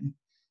better than him.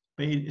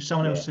 But if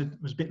someone else said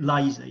was a bit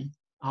lazy,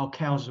 "Oh,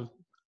 Cowes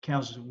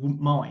wouldn't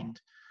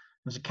mind."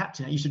 As a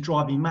captain, it used to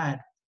drive me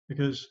mad,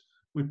 because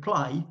we'd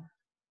play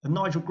and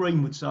Nigel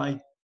Green would say,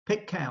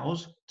 "Pick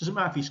Cowes, doesn't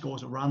matter if he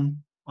scores a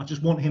run, I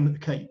just want him to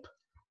keep.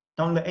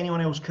 Don't let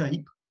anyone else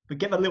keep, but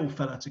get the little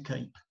fella to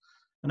keep."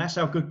 And that's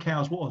how good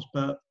Cowes was,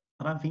 but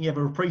I don't think he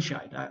ever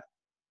appreciated that.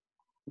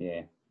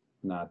 Yeah,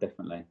 no,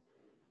 definitely.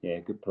 Yeah,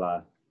 good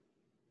player.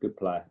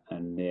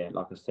 And yeah,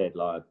 like I said,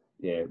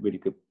 really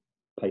good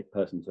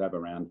person to have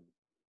around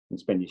and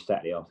spend your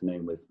Saturday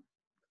afternoon with.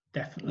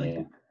 Definitely.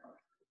 Yeah.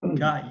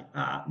 Okay,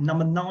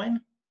 number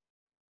 9.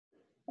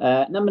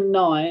 Number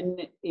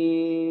 9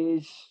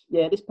 is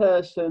this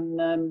person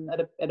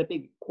had a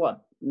big, quite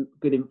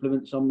good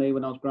influence on me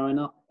when I was growing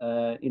up,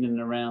 in and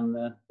around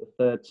the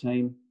 3rd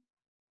team.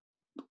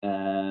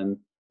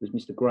 Was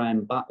Mr.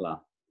 Graham Butler.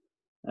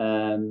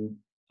 I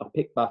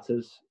picked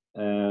Butters.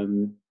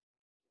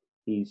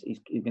 He's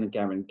going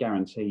to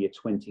guarantee you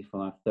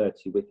 25,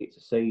 30 wickets a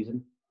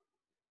season.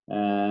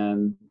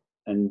 And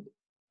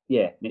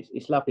yeah,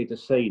 it's lovely to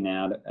see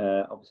now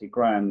that obviously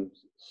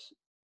Graham's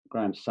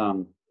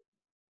son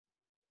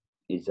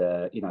is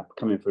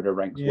coming through the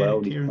ranks well,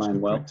 and he's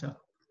playing well.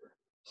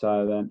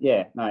 So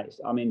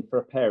I mean, for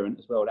a parent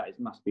as well,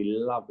 must be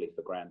lovely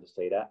for Graham to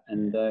see that.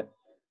 And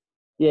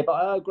but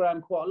I owe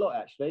Graham quite a lot,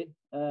 actually.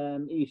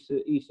 He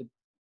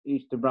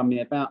used to run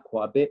me about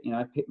quite a bit,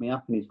 pick me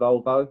up in his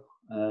Volvo,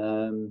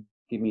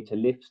 give me to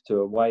lifts to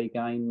away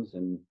games,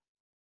 and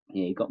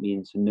he got me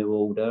into New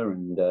Order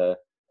and the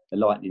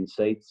Lightning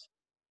seats.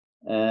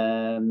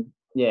 But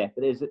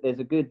there's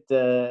a good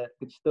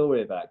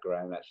story about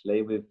Graham,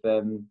 actually.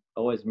 I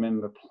always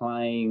remember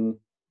playing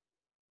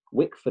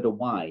Wickford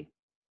away,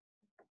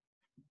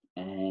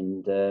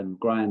 and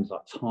Graham's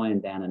like tying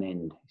down an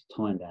end.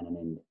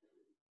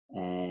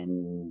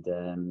 and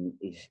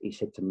he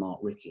said to Mark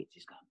Ricketts,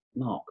 he's going,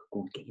 Mark,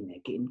 go on, get in there,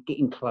 get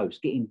in close,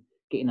 get in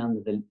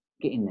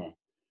there.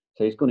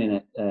 So he's gone in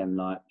at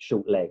like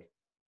short leg,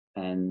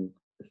 and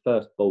the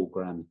first ball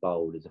Graham's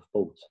bowled is a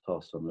full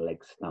toss on the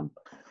leg stump,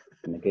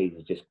 and the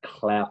geezer just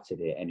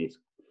clouted it, and it's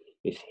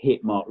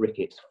hit Mark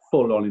Ricketts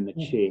full on in the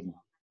chin.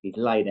 He's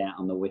laid out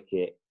on the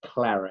wicket,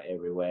 claret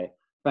everywhere.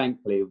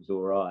 Thankfully, it was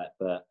all right,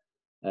 but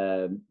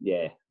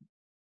yeah.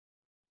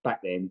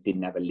 Back then,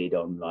 didn't have a lid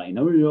on, like, you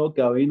know, you're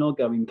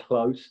going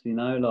close, you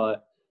know, like,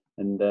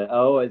 and I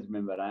always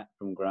remember that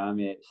from Graham.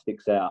 Yeah, it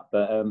sticks out.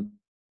 But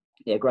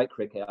yeah, great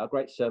cricketer, a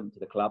great servant to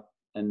the club,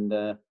 and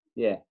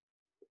yeah,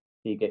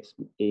 he gets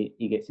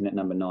in at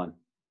number 9.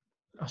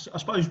 I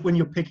suppose when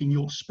you're picking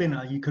your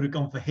spinner, you could have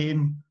gone for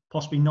him,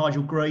 possibly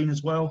Nigel Green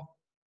as well.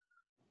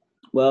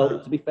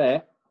 Well, to be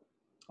fair,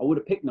 I would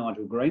have picked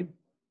Nigel Green,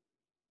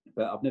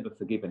 but I've never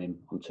forgiven him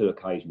on 2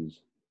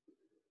 occasions.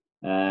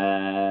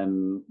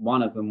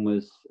 One of them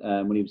was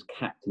when he was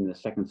captain of the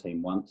second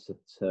team once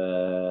at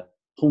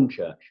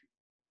Hornchurch,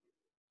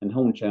 and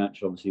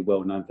Hornchurch obviously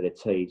well known for their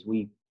teas.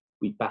 We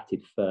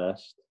batted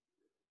first,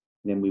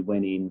 then we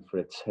went in for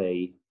a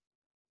tea.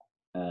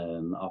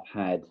 I've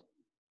had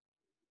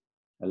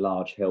a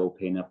large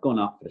helping. I've gone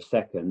up for the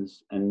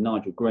seconds, and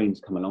Nigel Green's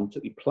come along,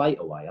 took my plate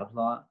away. I was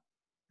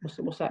like,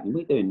 "What's happening? What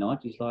are you doing,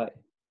 Nigel?"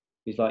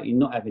 He's like, "You're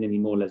not having any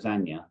more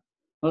lasagna."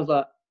 I was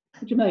like,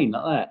 "What do you mean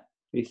like that?"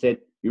 He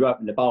said, "You're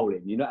opening the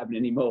bowling. You're not having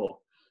any more."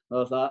 I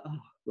was like, oh,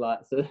 like,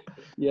 so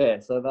yeah.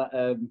 So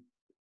that,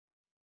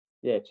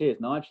 yeah. Cheers,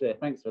 Nigel. Yeah,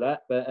 thanks for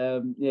that. But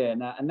yeah,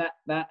 no, and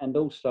that, and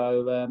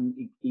also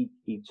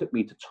he took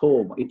me to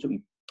tour. He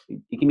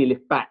gave me a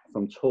lift back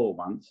from tour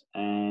once,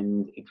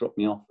 and he dropped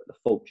me off at the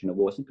Fortune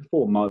Awards. This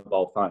before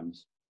mobile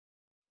phones.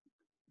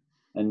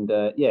 And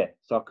yeah,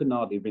 so I couldn't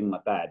hardly ring my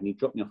dad, and he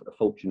dropped me off at the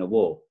Fortune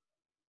Award.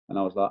 And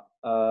I was like,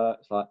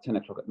 it's like 10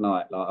 o'clock at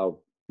night. Like,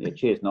 oh, yeah,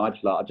 cheers, Nigel.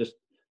 Like, I just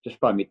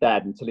phone my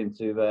dad and tell him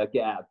to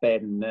get out of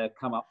bed and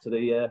come up to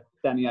the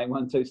Danny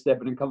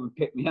 8127 and come and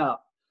pick me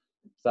up.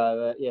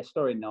 So yeah,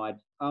 story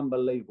Nigel,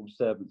 unbelievable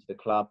servant to the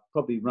club.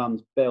 Probably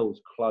runs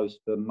bells close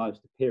for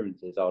most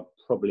appearances, I'd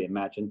probably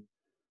imagine.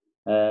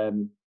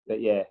 But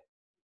yeah,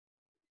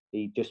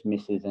 he just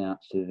misses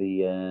out to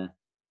the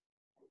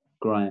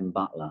Graham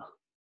Butler.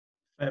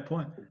 Fair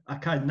point.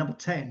 Okay, number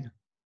 10.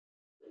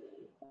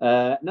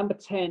 Number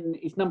 10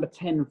 is number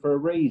 10 for a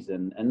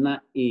reason, and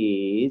that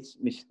is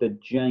Mr.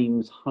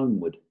 James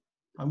Homewood.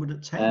 Homewood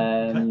at 10.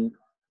 Okay.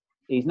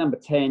 He's number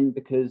 10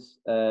 because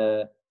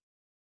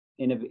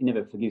he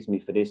never forgives me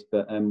for this,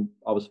 but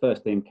I was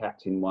first team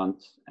captain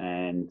once,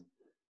 and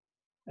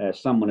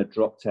someone had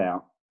dropped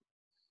out,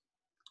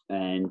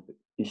 and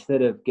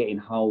instead of getting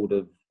hold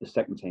of the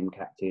second team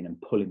captain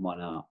and pulling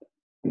one up,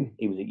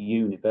 he was at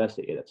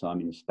university at the time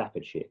in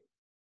Staffordshire.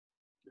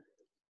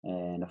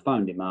 And I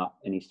phoned him up,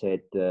 and he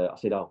said, I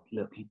said, "Oh,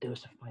 look, can you do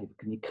us a favour?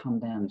 Can you come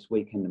down this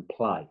weekend and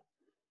play?"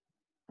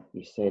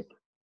 He said,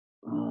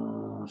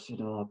 I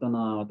said, "Oh, I don't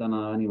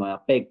know. Anyway, I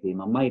begged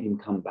him. I made him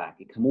come back.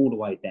 He come all the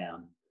way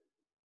down.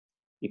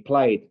 He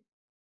played,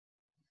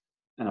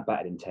 and I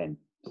batted in 10.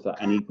 So,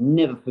 and he's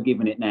never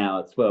forgiven it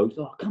now as well. He's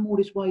like, "I come all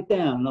this way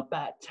down, and I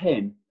bat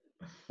 10.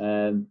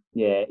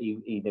 Yeah,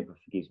 he never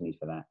forgives me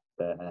for that.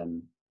 But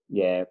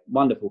yeah,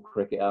 wonderful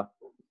cricketer.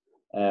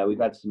 We've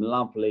had some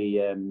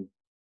lovely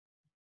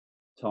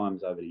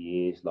times over the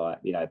years, like,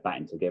 you know,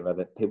 batting together.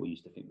 That people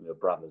used to think we were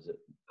brothers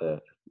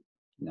at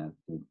you know,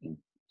 in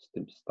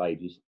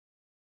stages.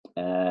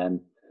 There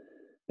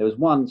was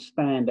one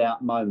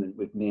standout moment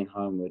with me and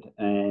Homewood,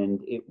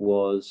 and it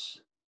was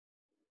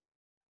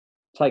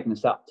taking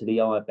us up to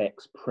the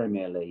Ibex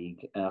Premier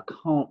League. I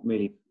can't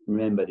really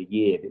remember the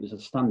year, but it was a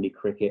Sunday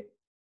cricket.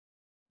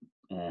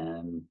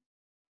 And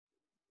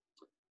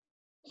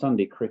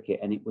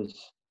it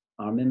was,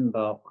 I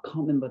can't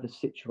remember the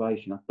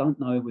situation. I don't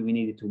know if we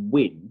needed to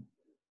win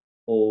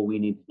or we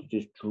needed to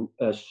just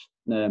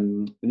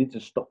we needed to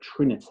stop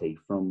Trinity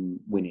from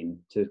winning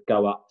to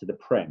go up to the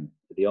Prem,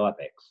 to the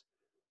Ibex.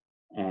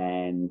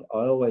 And I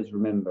always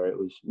remember it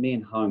was me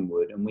and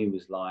Homewood, and we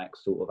was like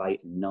sort of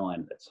 8 and 9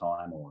 at the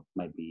time, or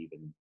maybe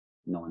even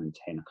 9 and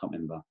 10. I can't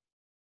remember.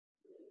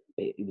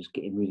 It was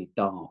getting really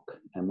dark,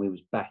 and we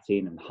was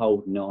batting and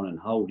holding on and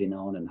holding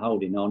on and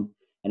holding on.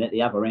 And at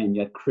the other end,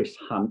 you had Chris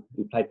Hunt,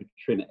 who played for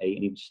Trinity,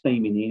 and he was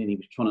steaming in, and he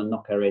was trying to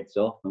knock our heads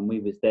off. And we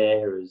was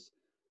there as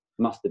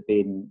must have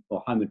been,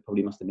 or Homewood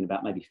probably must have been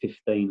about maybe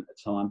 15 at the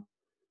time.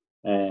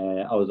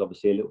 I was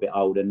obviously a little bit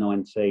older,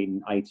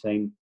 19,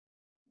 18.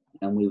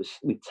 And we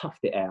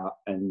toughed it out,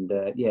 and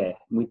yeah,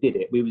 we did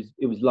it.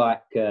 It was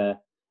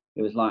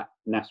like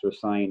Nasser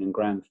Hussain and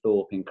Graham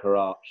Thorpe in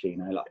Karachi, you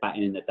know, like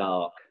batting in the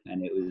dark,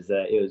 and it was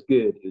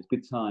good. It was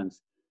good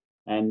times,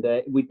 and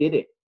we did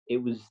it.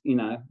 It was, you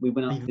know, we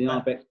went up to the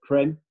Ibex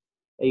Prem.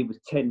 He was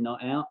 10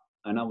 not out,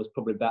 and I was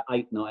probably about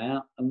 8 not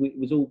out, and it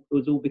was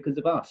all because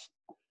of us.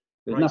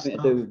 There was nothing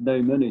to do with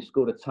Newman, who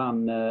scored a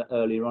ton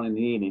earlier on in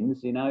the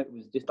innings. You know, it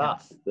was just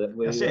us that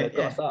we got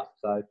us up.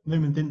 So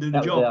Newman didn't do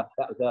the job.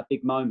 That was our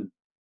big moment.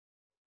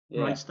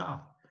 Yeah. Great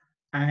stuff.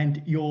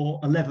 And you're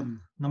 11,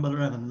 number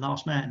 11,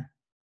 last man.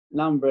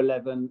 Number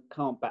 11,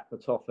 can't back the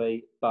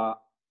toffee,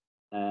 but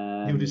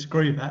He'll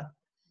disagree with that.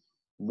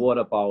 What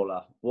a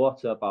bowler!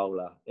 What a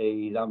bowler!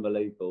 He's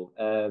unbelievable.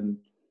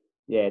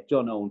 Yeah,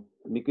 John Horn,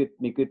 my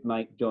good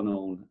mate John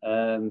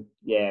Horn.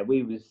 Yeah,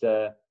 we was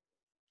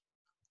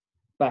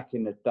back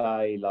in the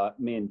day, like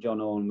me and John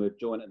Horn were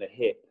joined at the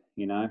hip.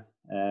 You know,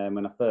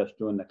 when I first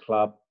joined the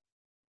club,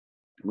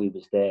 we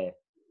was there.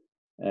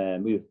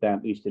 We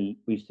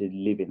used to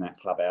live in that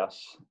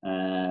clubhouse.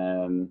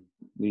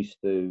 We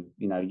used to,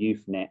 you know,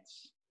 youth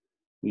nets.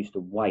 We used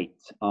to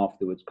wait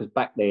afterwards because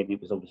back then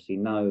it was obviously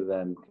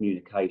no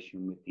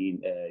communication with the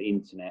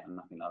internet and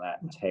nothing like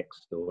that,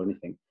 text or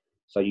anything.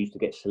 So I used to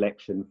get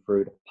selection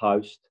through the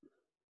post,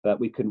 but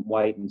we couldn't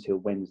wait until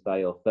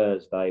Wednesday or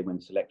Thursday when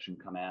selection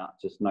come out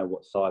to know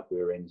what side we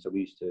were in. So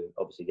we used to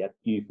obviously get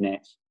youth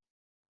nets,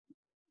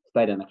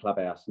 stayed in the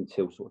clubhouse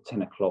until sort of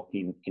 10 o'clock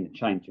in the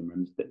changing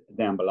rooms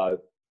down below,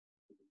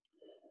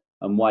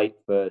 and wait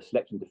for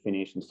selection to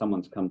finish and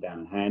someone to come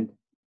down and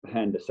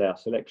hand us our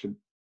selection.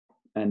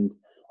 And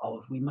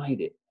have we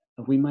made it?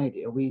 Have we made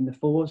it? Are we in the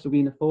fours? Are we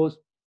in the fours?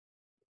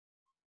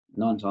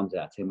 9 times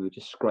out of 10, we were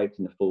just scraped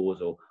in the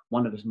fours, or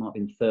one of us might have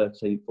been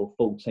 13th or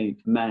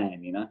 14th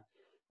man, you know.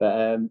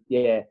 But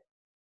yeah,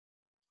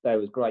 they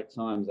was great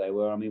times they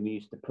were. I mean, we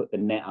used to put the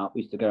net up.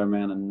 We used to go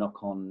around and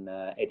knock on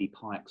Eddie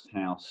Pike's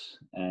house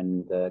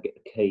and get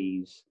the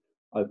keys,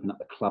 open up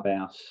the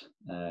clubhouse,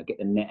 get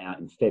the net out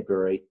in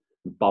February,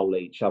 and bowl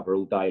at each other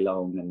all day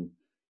long. And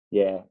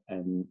yeah,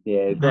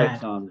 great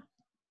times.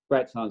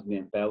 Great times, me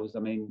and Bells. I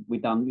mean, we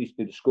used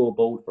to do the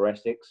scoreboard for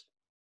Essex.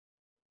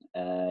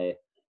 It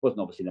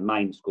wasn't obviously the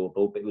main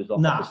scoreboard, but it was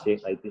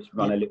opposite. They just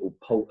run a little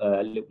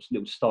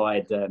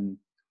side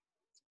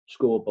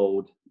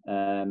scoreboard,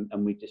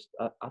 and we just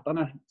I don't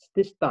know. To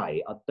this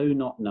day, I do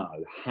not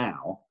know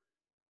how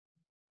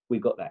we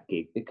got that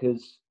gig,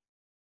 because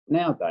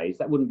nowadays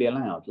that wouldn't be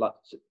allowed. Like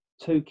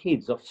 2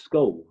 kids off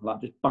school,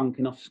 like just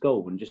bunking off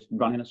school and just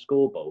running a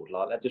scoreboard,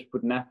 like that just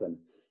wouldn't happen.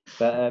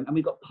 But and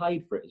we got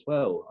paid for it as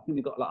well. I think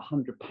we got like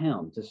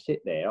 £100 to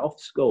sit there off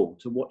school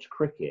to watch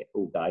cricket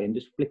all day and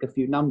just flick a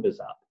few numbers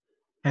up.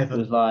 Heaven. It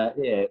was like,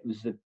 yeah, it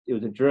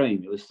was a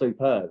dream. It was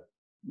superb.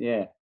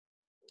 Yeah.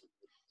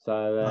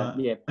 So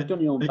yeah,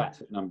 Johnny Horn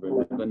bats at number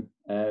 11.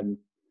 And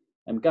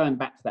going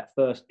back to that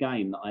first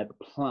game that I ever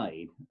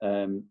played,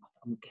 I'm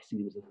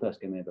guessing it was the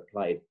first game I ever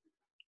played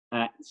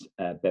at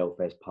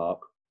Belfast Park,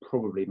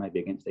 probably maybe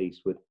against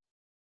Eastwood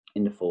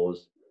in the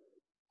fours.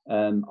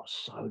 I was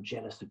so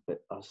jealous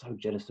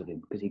of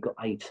him because he got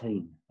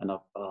 18, and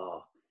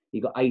he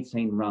got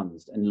 18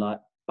 runs, and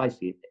like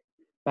basically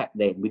back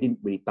then we didn't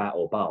really bat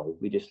or bowl,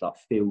 we just like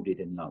fielded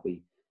and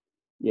like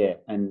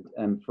and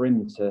for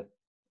him to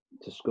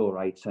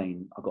score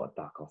 18, I got a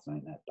duck I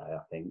think that day,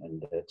 I think.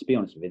 And to be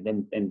honest with you,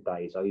 them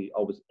days I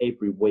was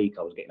every week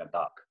I was getting a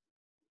duck,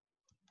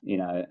 you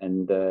know.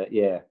 And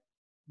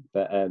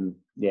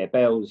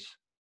Bells,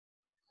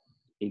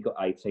 he got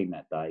 18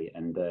 that day,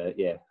 and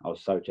I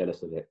was so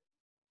jealous of it.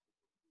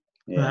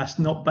 Yeah. That's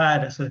not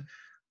bad. That's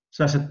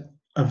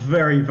a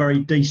very, very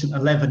decent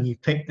 11 you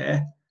picked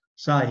there.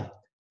 Say,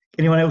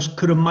 anyone else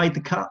could have made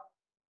the cut?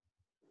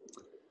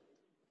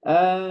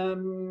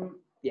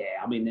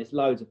 Yeah, I mean, there's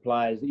loads of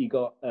players. You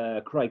got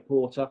Craig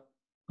Porter.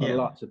 I'd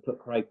like to put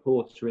Craig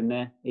Porter in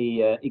there. He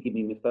gave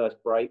me my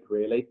first break,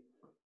 really,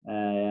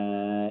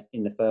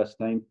 in the first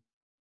team.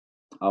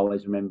 I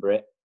always remember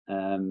it.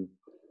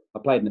 I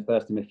played in the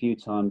first team a few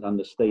times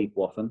under Steve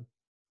Wathen,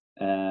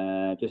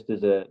 just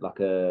as a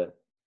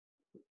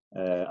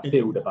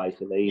fielder,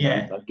 basically, you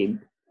know, like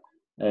gimp,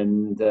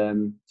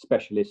 and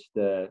specialist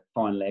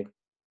fine leg.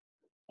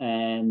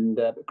 And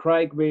but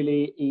Craig,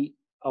 really,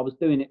 I was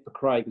doing it for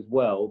Craig as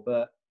well,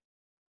 but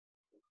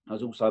I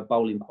was also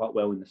bowling quite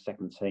well in the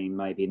second team,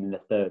 maybe in the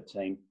third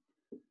team.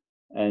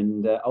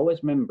 And I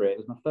always remember it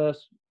was my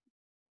first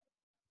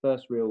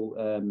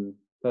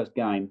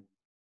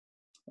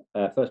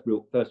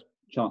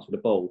chance for the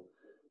ball.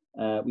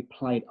 We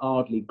played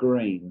Ardley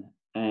Green,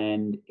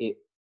 and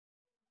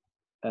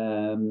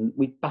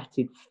we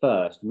batted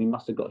first, and we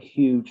must have got a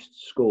huge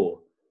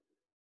score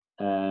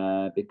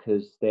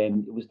because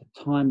then it was the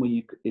time where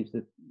you could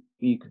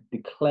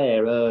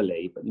declare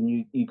early, but then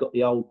you got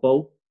the old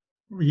ball.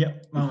 Yeah,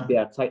 you should be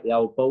able to take the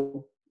old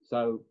ball.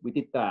 So we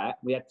did that.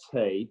 We had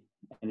tea,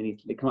 and then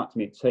he come up to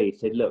me at tea. He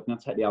said, "Look, I'm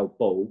gonna take the old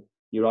ball.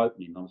 You're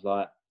opening." I was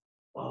like,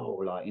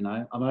 "Oh, like, you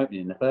know, I'm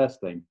opening in the first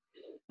team."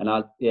 And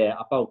I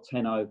bowled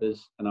 10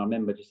 overs, and I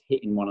remember just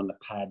hitting one on the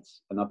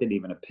pads, and I didn't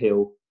even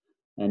appeal.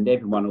 And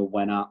everyone all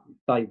went up.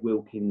 Dave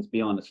Wilkins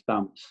behind the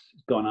stumps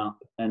has gone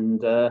up, and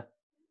the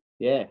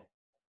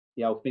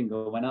old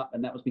finger went up,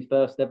 and that was my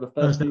first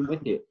team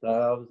wicket.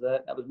 So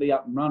that was me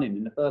up and running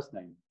in the first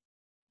team.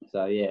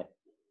 So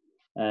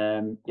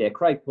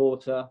Craig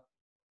Porter,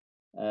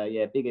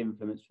 big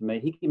influence for me.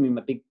 He gave me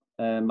my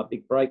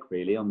big break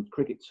really on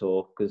cricket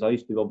tour, because I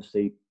used to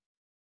obviously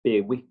be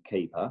a wicket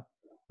keeper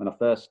when I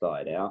first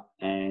started out,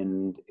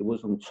 and it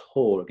was on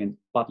tour against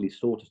Budley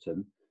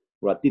Sauterton,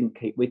 where I didn't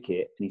keep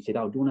wicket, and he said,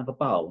 "Oh, do you want to have a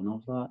bowl?" And I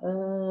was like,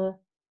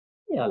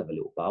 "Yeah, I'll have a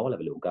little bowl. I'll have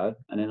a little go."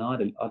 And then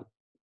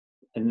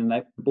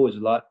the boys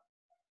were like,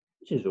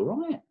 "This is all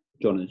right,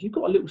 John. You've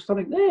got a little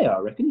something there. I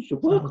reckon you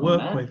should work on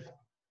that." With.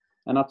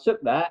 And I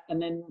took that,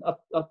 and then I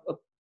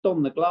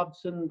donned the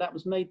gloves, and that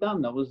was me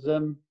done. I was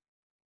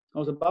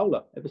a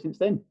bowler ever since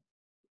then.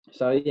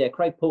 So yeah,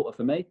 Craig Porter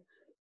for me.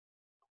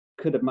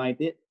 Could have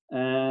made it.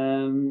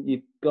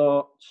 You've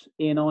got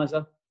Ian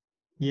Iser.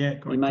 Yeah,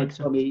 great. He made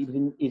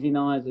Tommy. He's in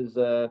Iser's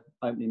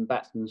opening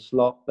batsman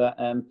slot, but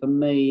for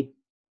me,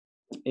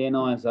 Ian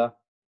Iser,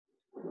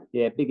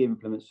 yeah, big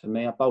influence for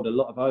me. I bowled a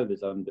lot of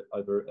overs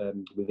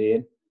with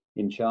Ian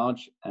in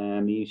charge.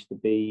 He used to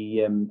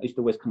be. I used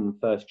to always come on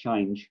first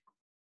change,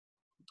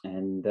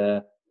 and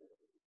at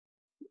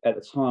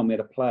the time we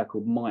had a player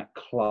called Mike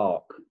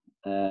Clark.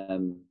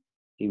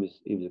 He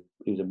was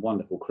a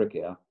wonderful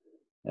cricketer,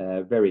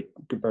 very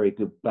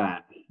good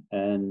bat,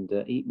 and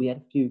we had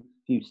a few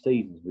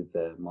seasons with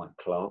Mike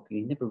Clark.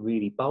 He never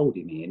really bowled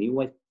him in. He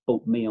always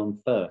brought me on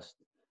first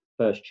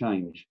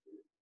change.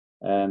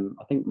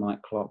 I think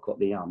Mike Clark got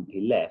the ump.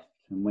 He left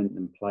and went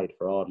and played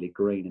for Ardley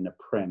Green in the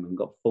Prem and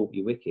got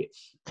 40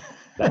 wickets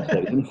that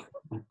season.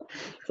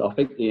 So I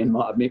think Ian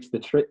might have mixed the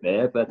trick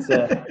there, but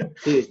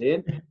cheers,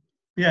 Ian.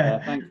 Yeah,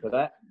 thanks for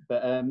that.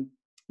 But I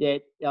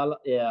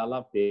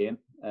loved Ian.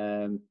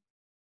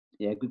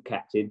 Good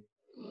captain.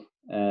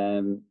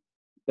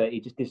 But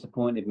he just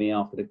disappointed me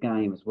after the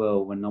game as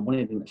well when I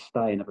wanted him to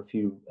stay and have a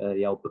few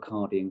the old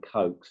Bacardi and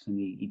Cokes, and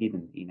he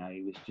didn't. You know,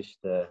 he was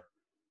just a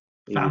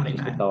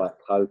Diet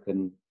Coke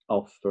and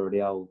off for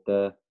the old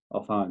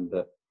off home.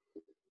 But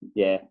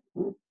yeah,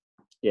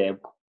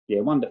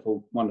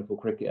 wonderful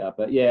cricketer.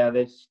 But yeah,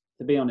 to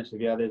be honest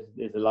with you,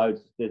 there's a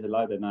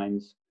load of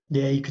names.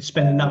 Yeah, you could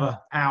spend another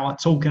hour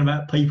talking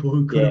about people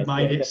who could have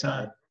made it.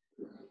 So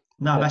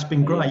no, that's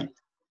been great.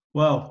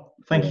 Well,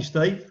 thank you,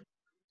 Steve.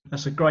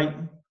 That's a great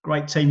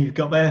team you've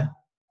got there.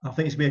 I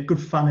think it's going to be a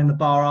good fun in the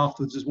bar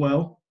afterwards as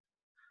well.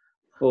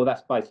 Well,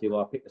 that's basically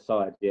why I picked the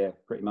side, yeah,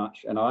 pretty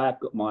much. And I have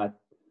got my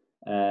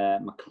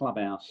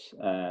clubhouse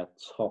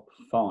top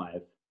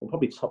 5, or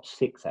probably top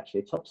 6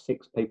 actually. Top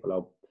 6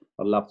 people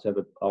I'd love to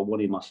have. I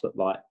wanted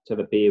to have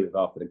a beer with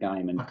after the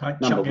game. And okay,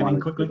 number 1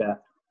 in quickly.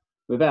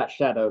 Without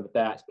shadow of a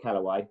doubt, it's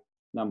Callaway.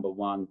 Number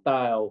 1,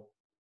 Dale.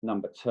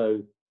 Number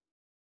 2.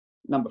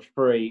 Number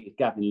 3 is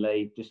Gavin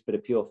Lee, just for the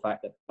pure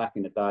fact that back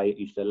in the day, I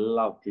used to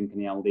love drinking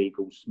the old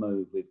Eagle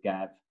Smooth with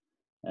Gav.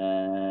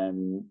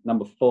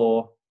 Number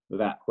 4,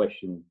 without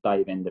question,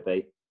 Dave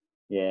Enderby.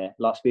 Yeah,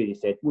 like Speedy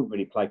said, wouldn't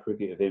really play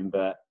cricket with him,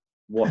 but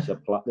what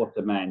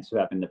a man to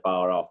have in the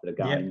bar after the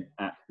game. Yep.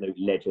 Absolute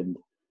legend.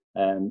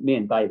 Me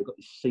and Dave have got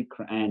this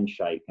secret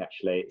handshake,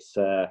 actually. It's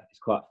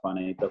quite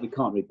funny, but we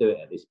can't really do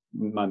it at this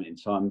moment in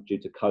time due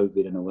to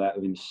COVID and all that.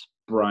 We've been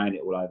spraying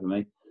it all over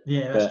me.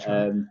 Yeah, that's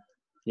true.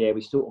 Yeah,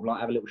 we sort of like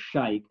have a little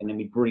shake and then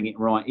we bring it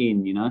right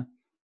in, you know.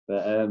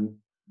 But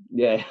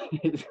yeah,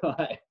 it's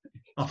quite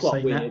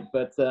weird.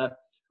 That. But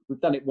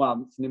we've done it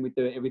once and then we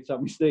do it every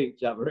time we see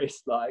each other.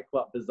 It's like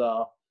quite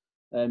bizarre.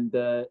 And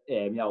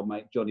my old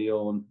mate Johnny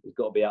Orne has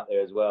got to be up there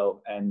as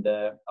well. And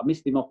I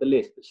missed him off the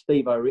list, but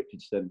Steve O.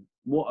 Richardson,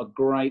 what a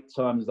great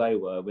times they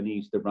were when he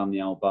used to run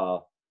the old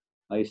bar.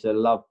 I used to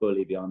love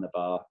Bully behind the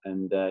bar,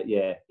 and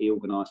he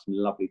organised some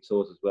lovely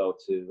tours as well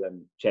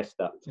to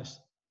Chester.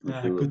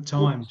 Good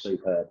times.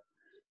 Superb.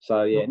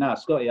 So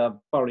Scotty, I've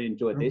thoroughly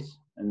enjoyed this.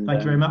 And thank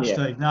you very much,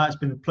 Steve. No, it's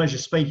been a pleasure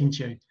speaking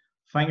to you.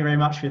 Thank you very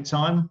much for your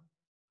time.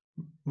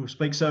 We'll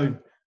speak soon.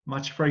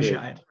 Much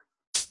appreciated.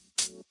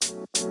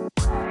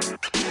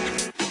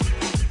 Yeah.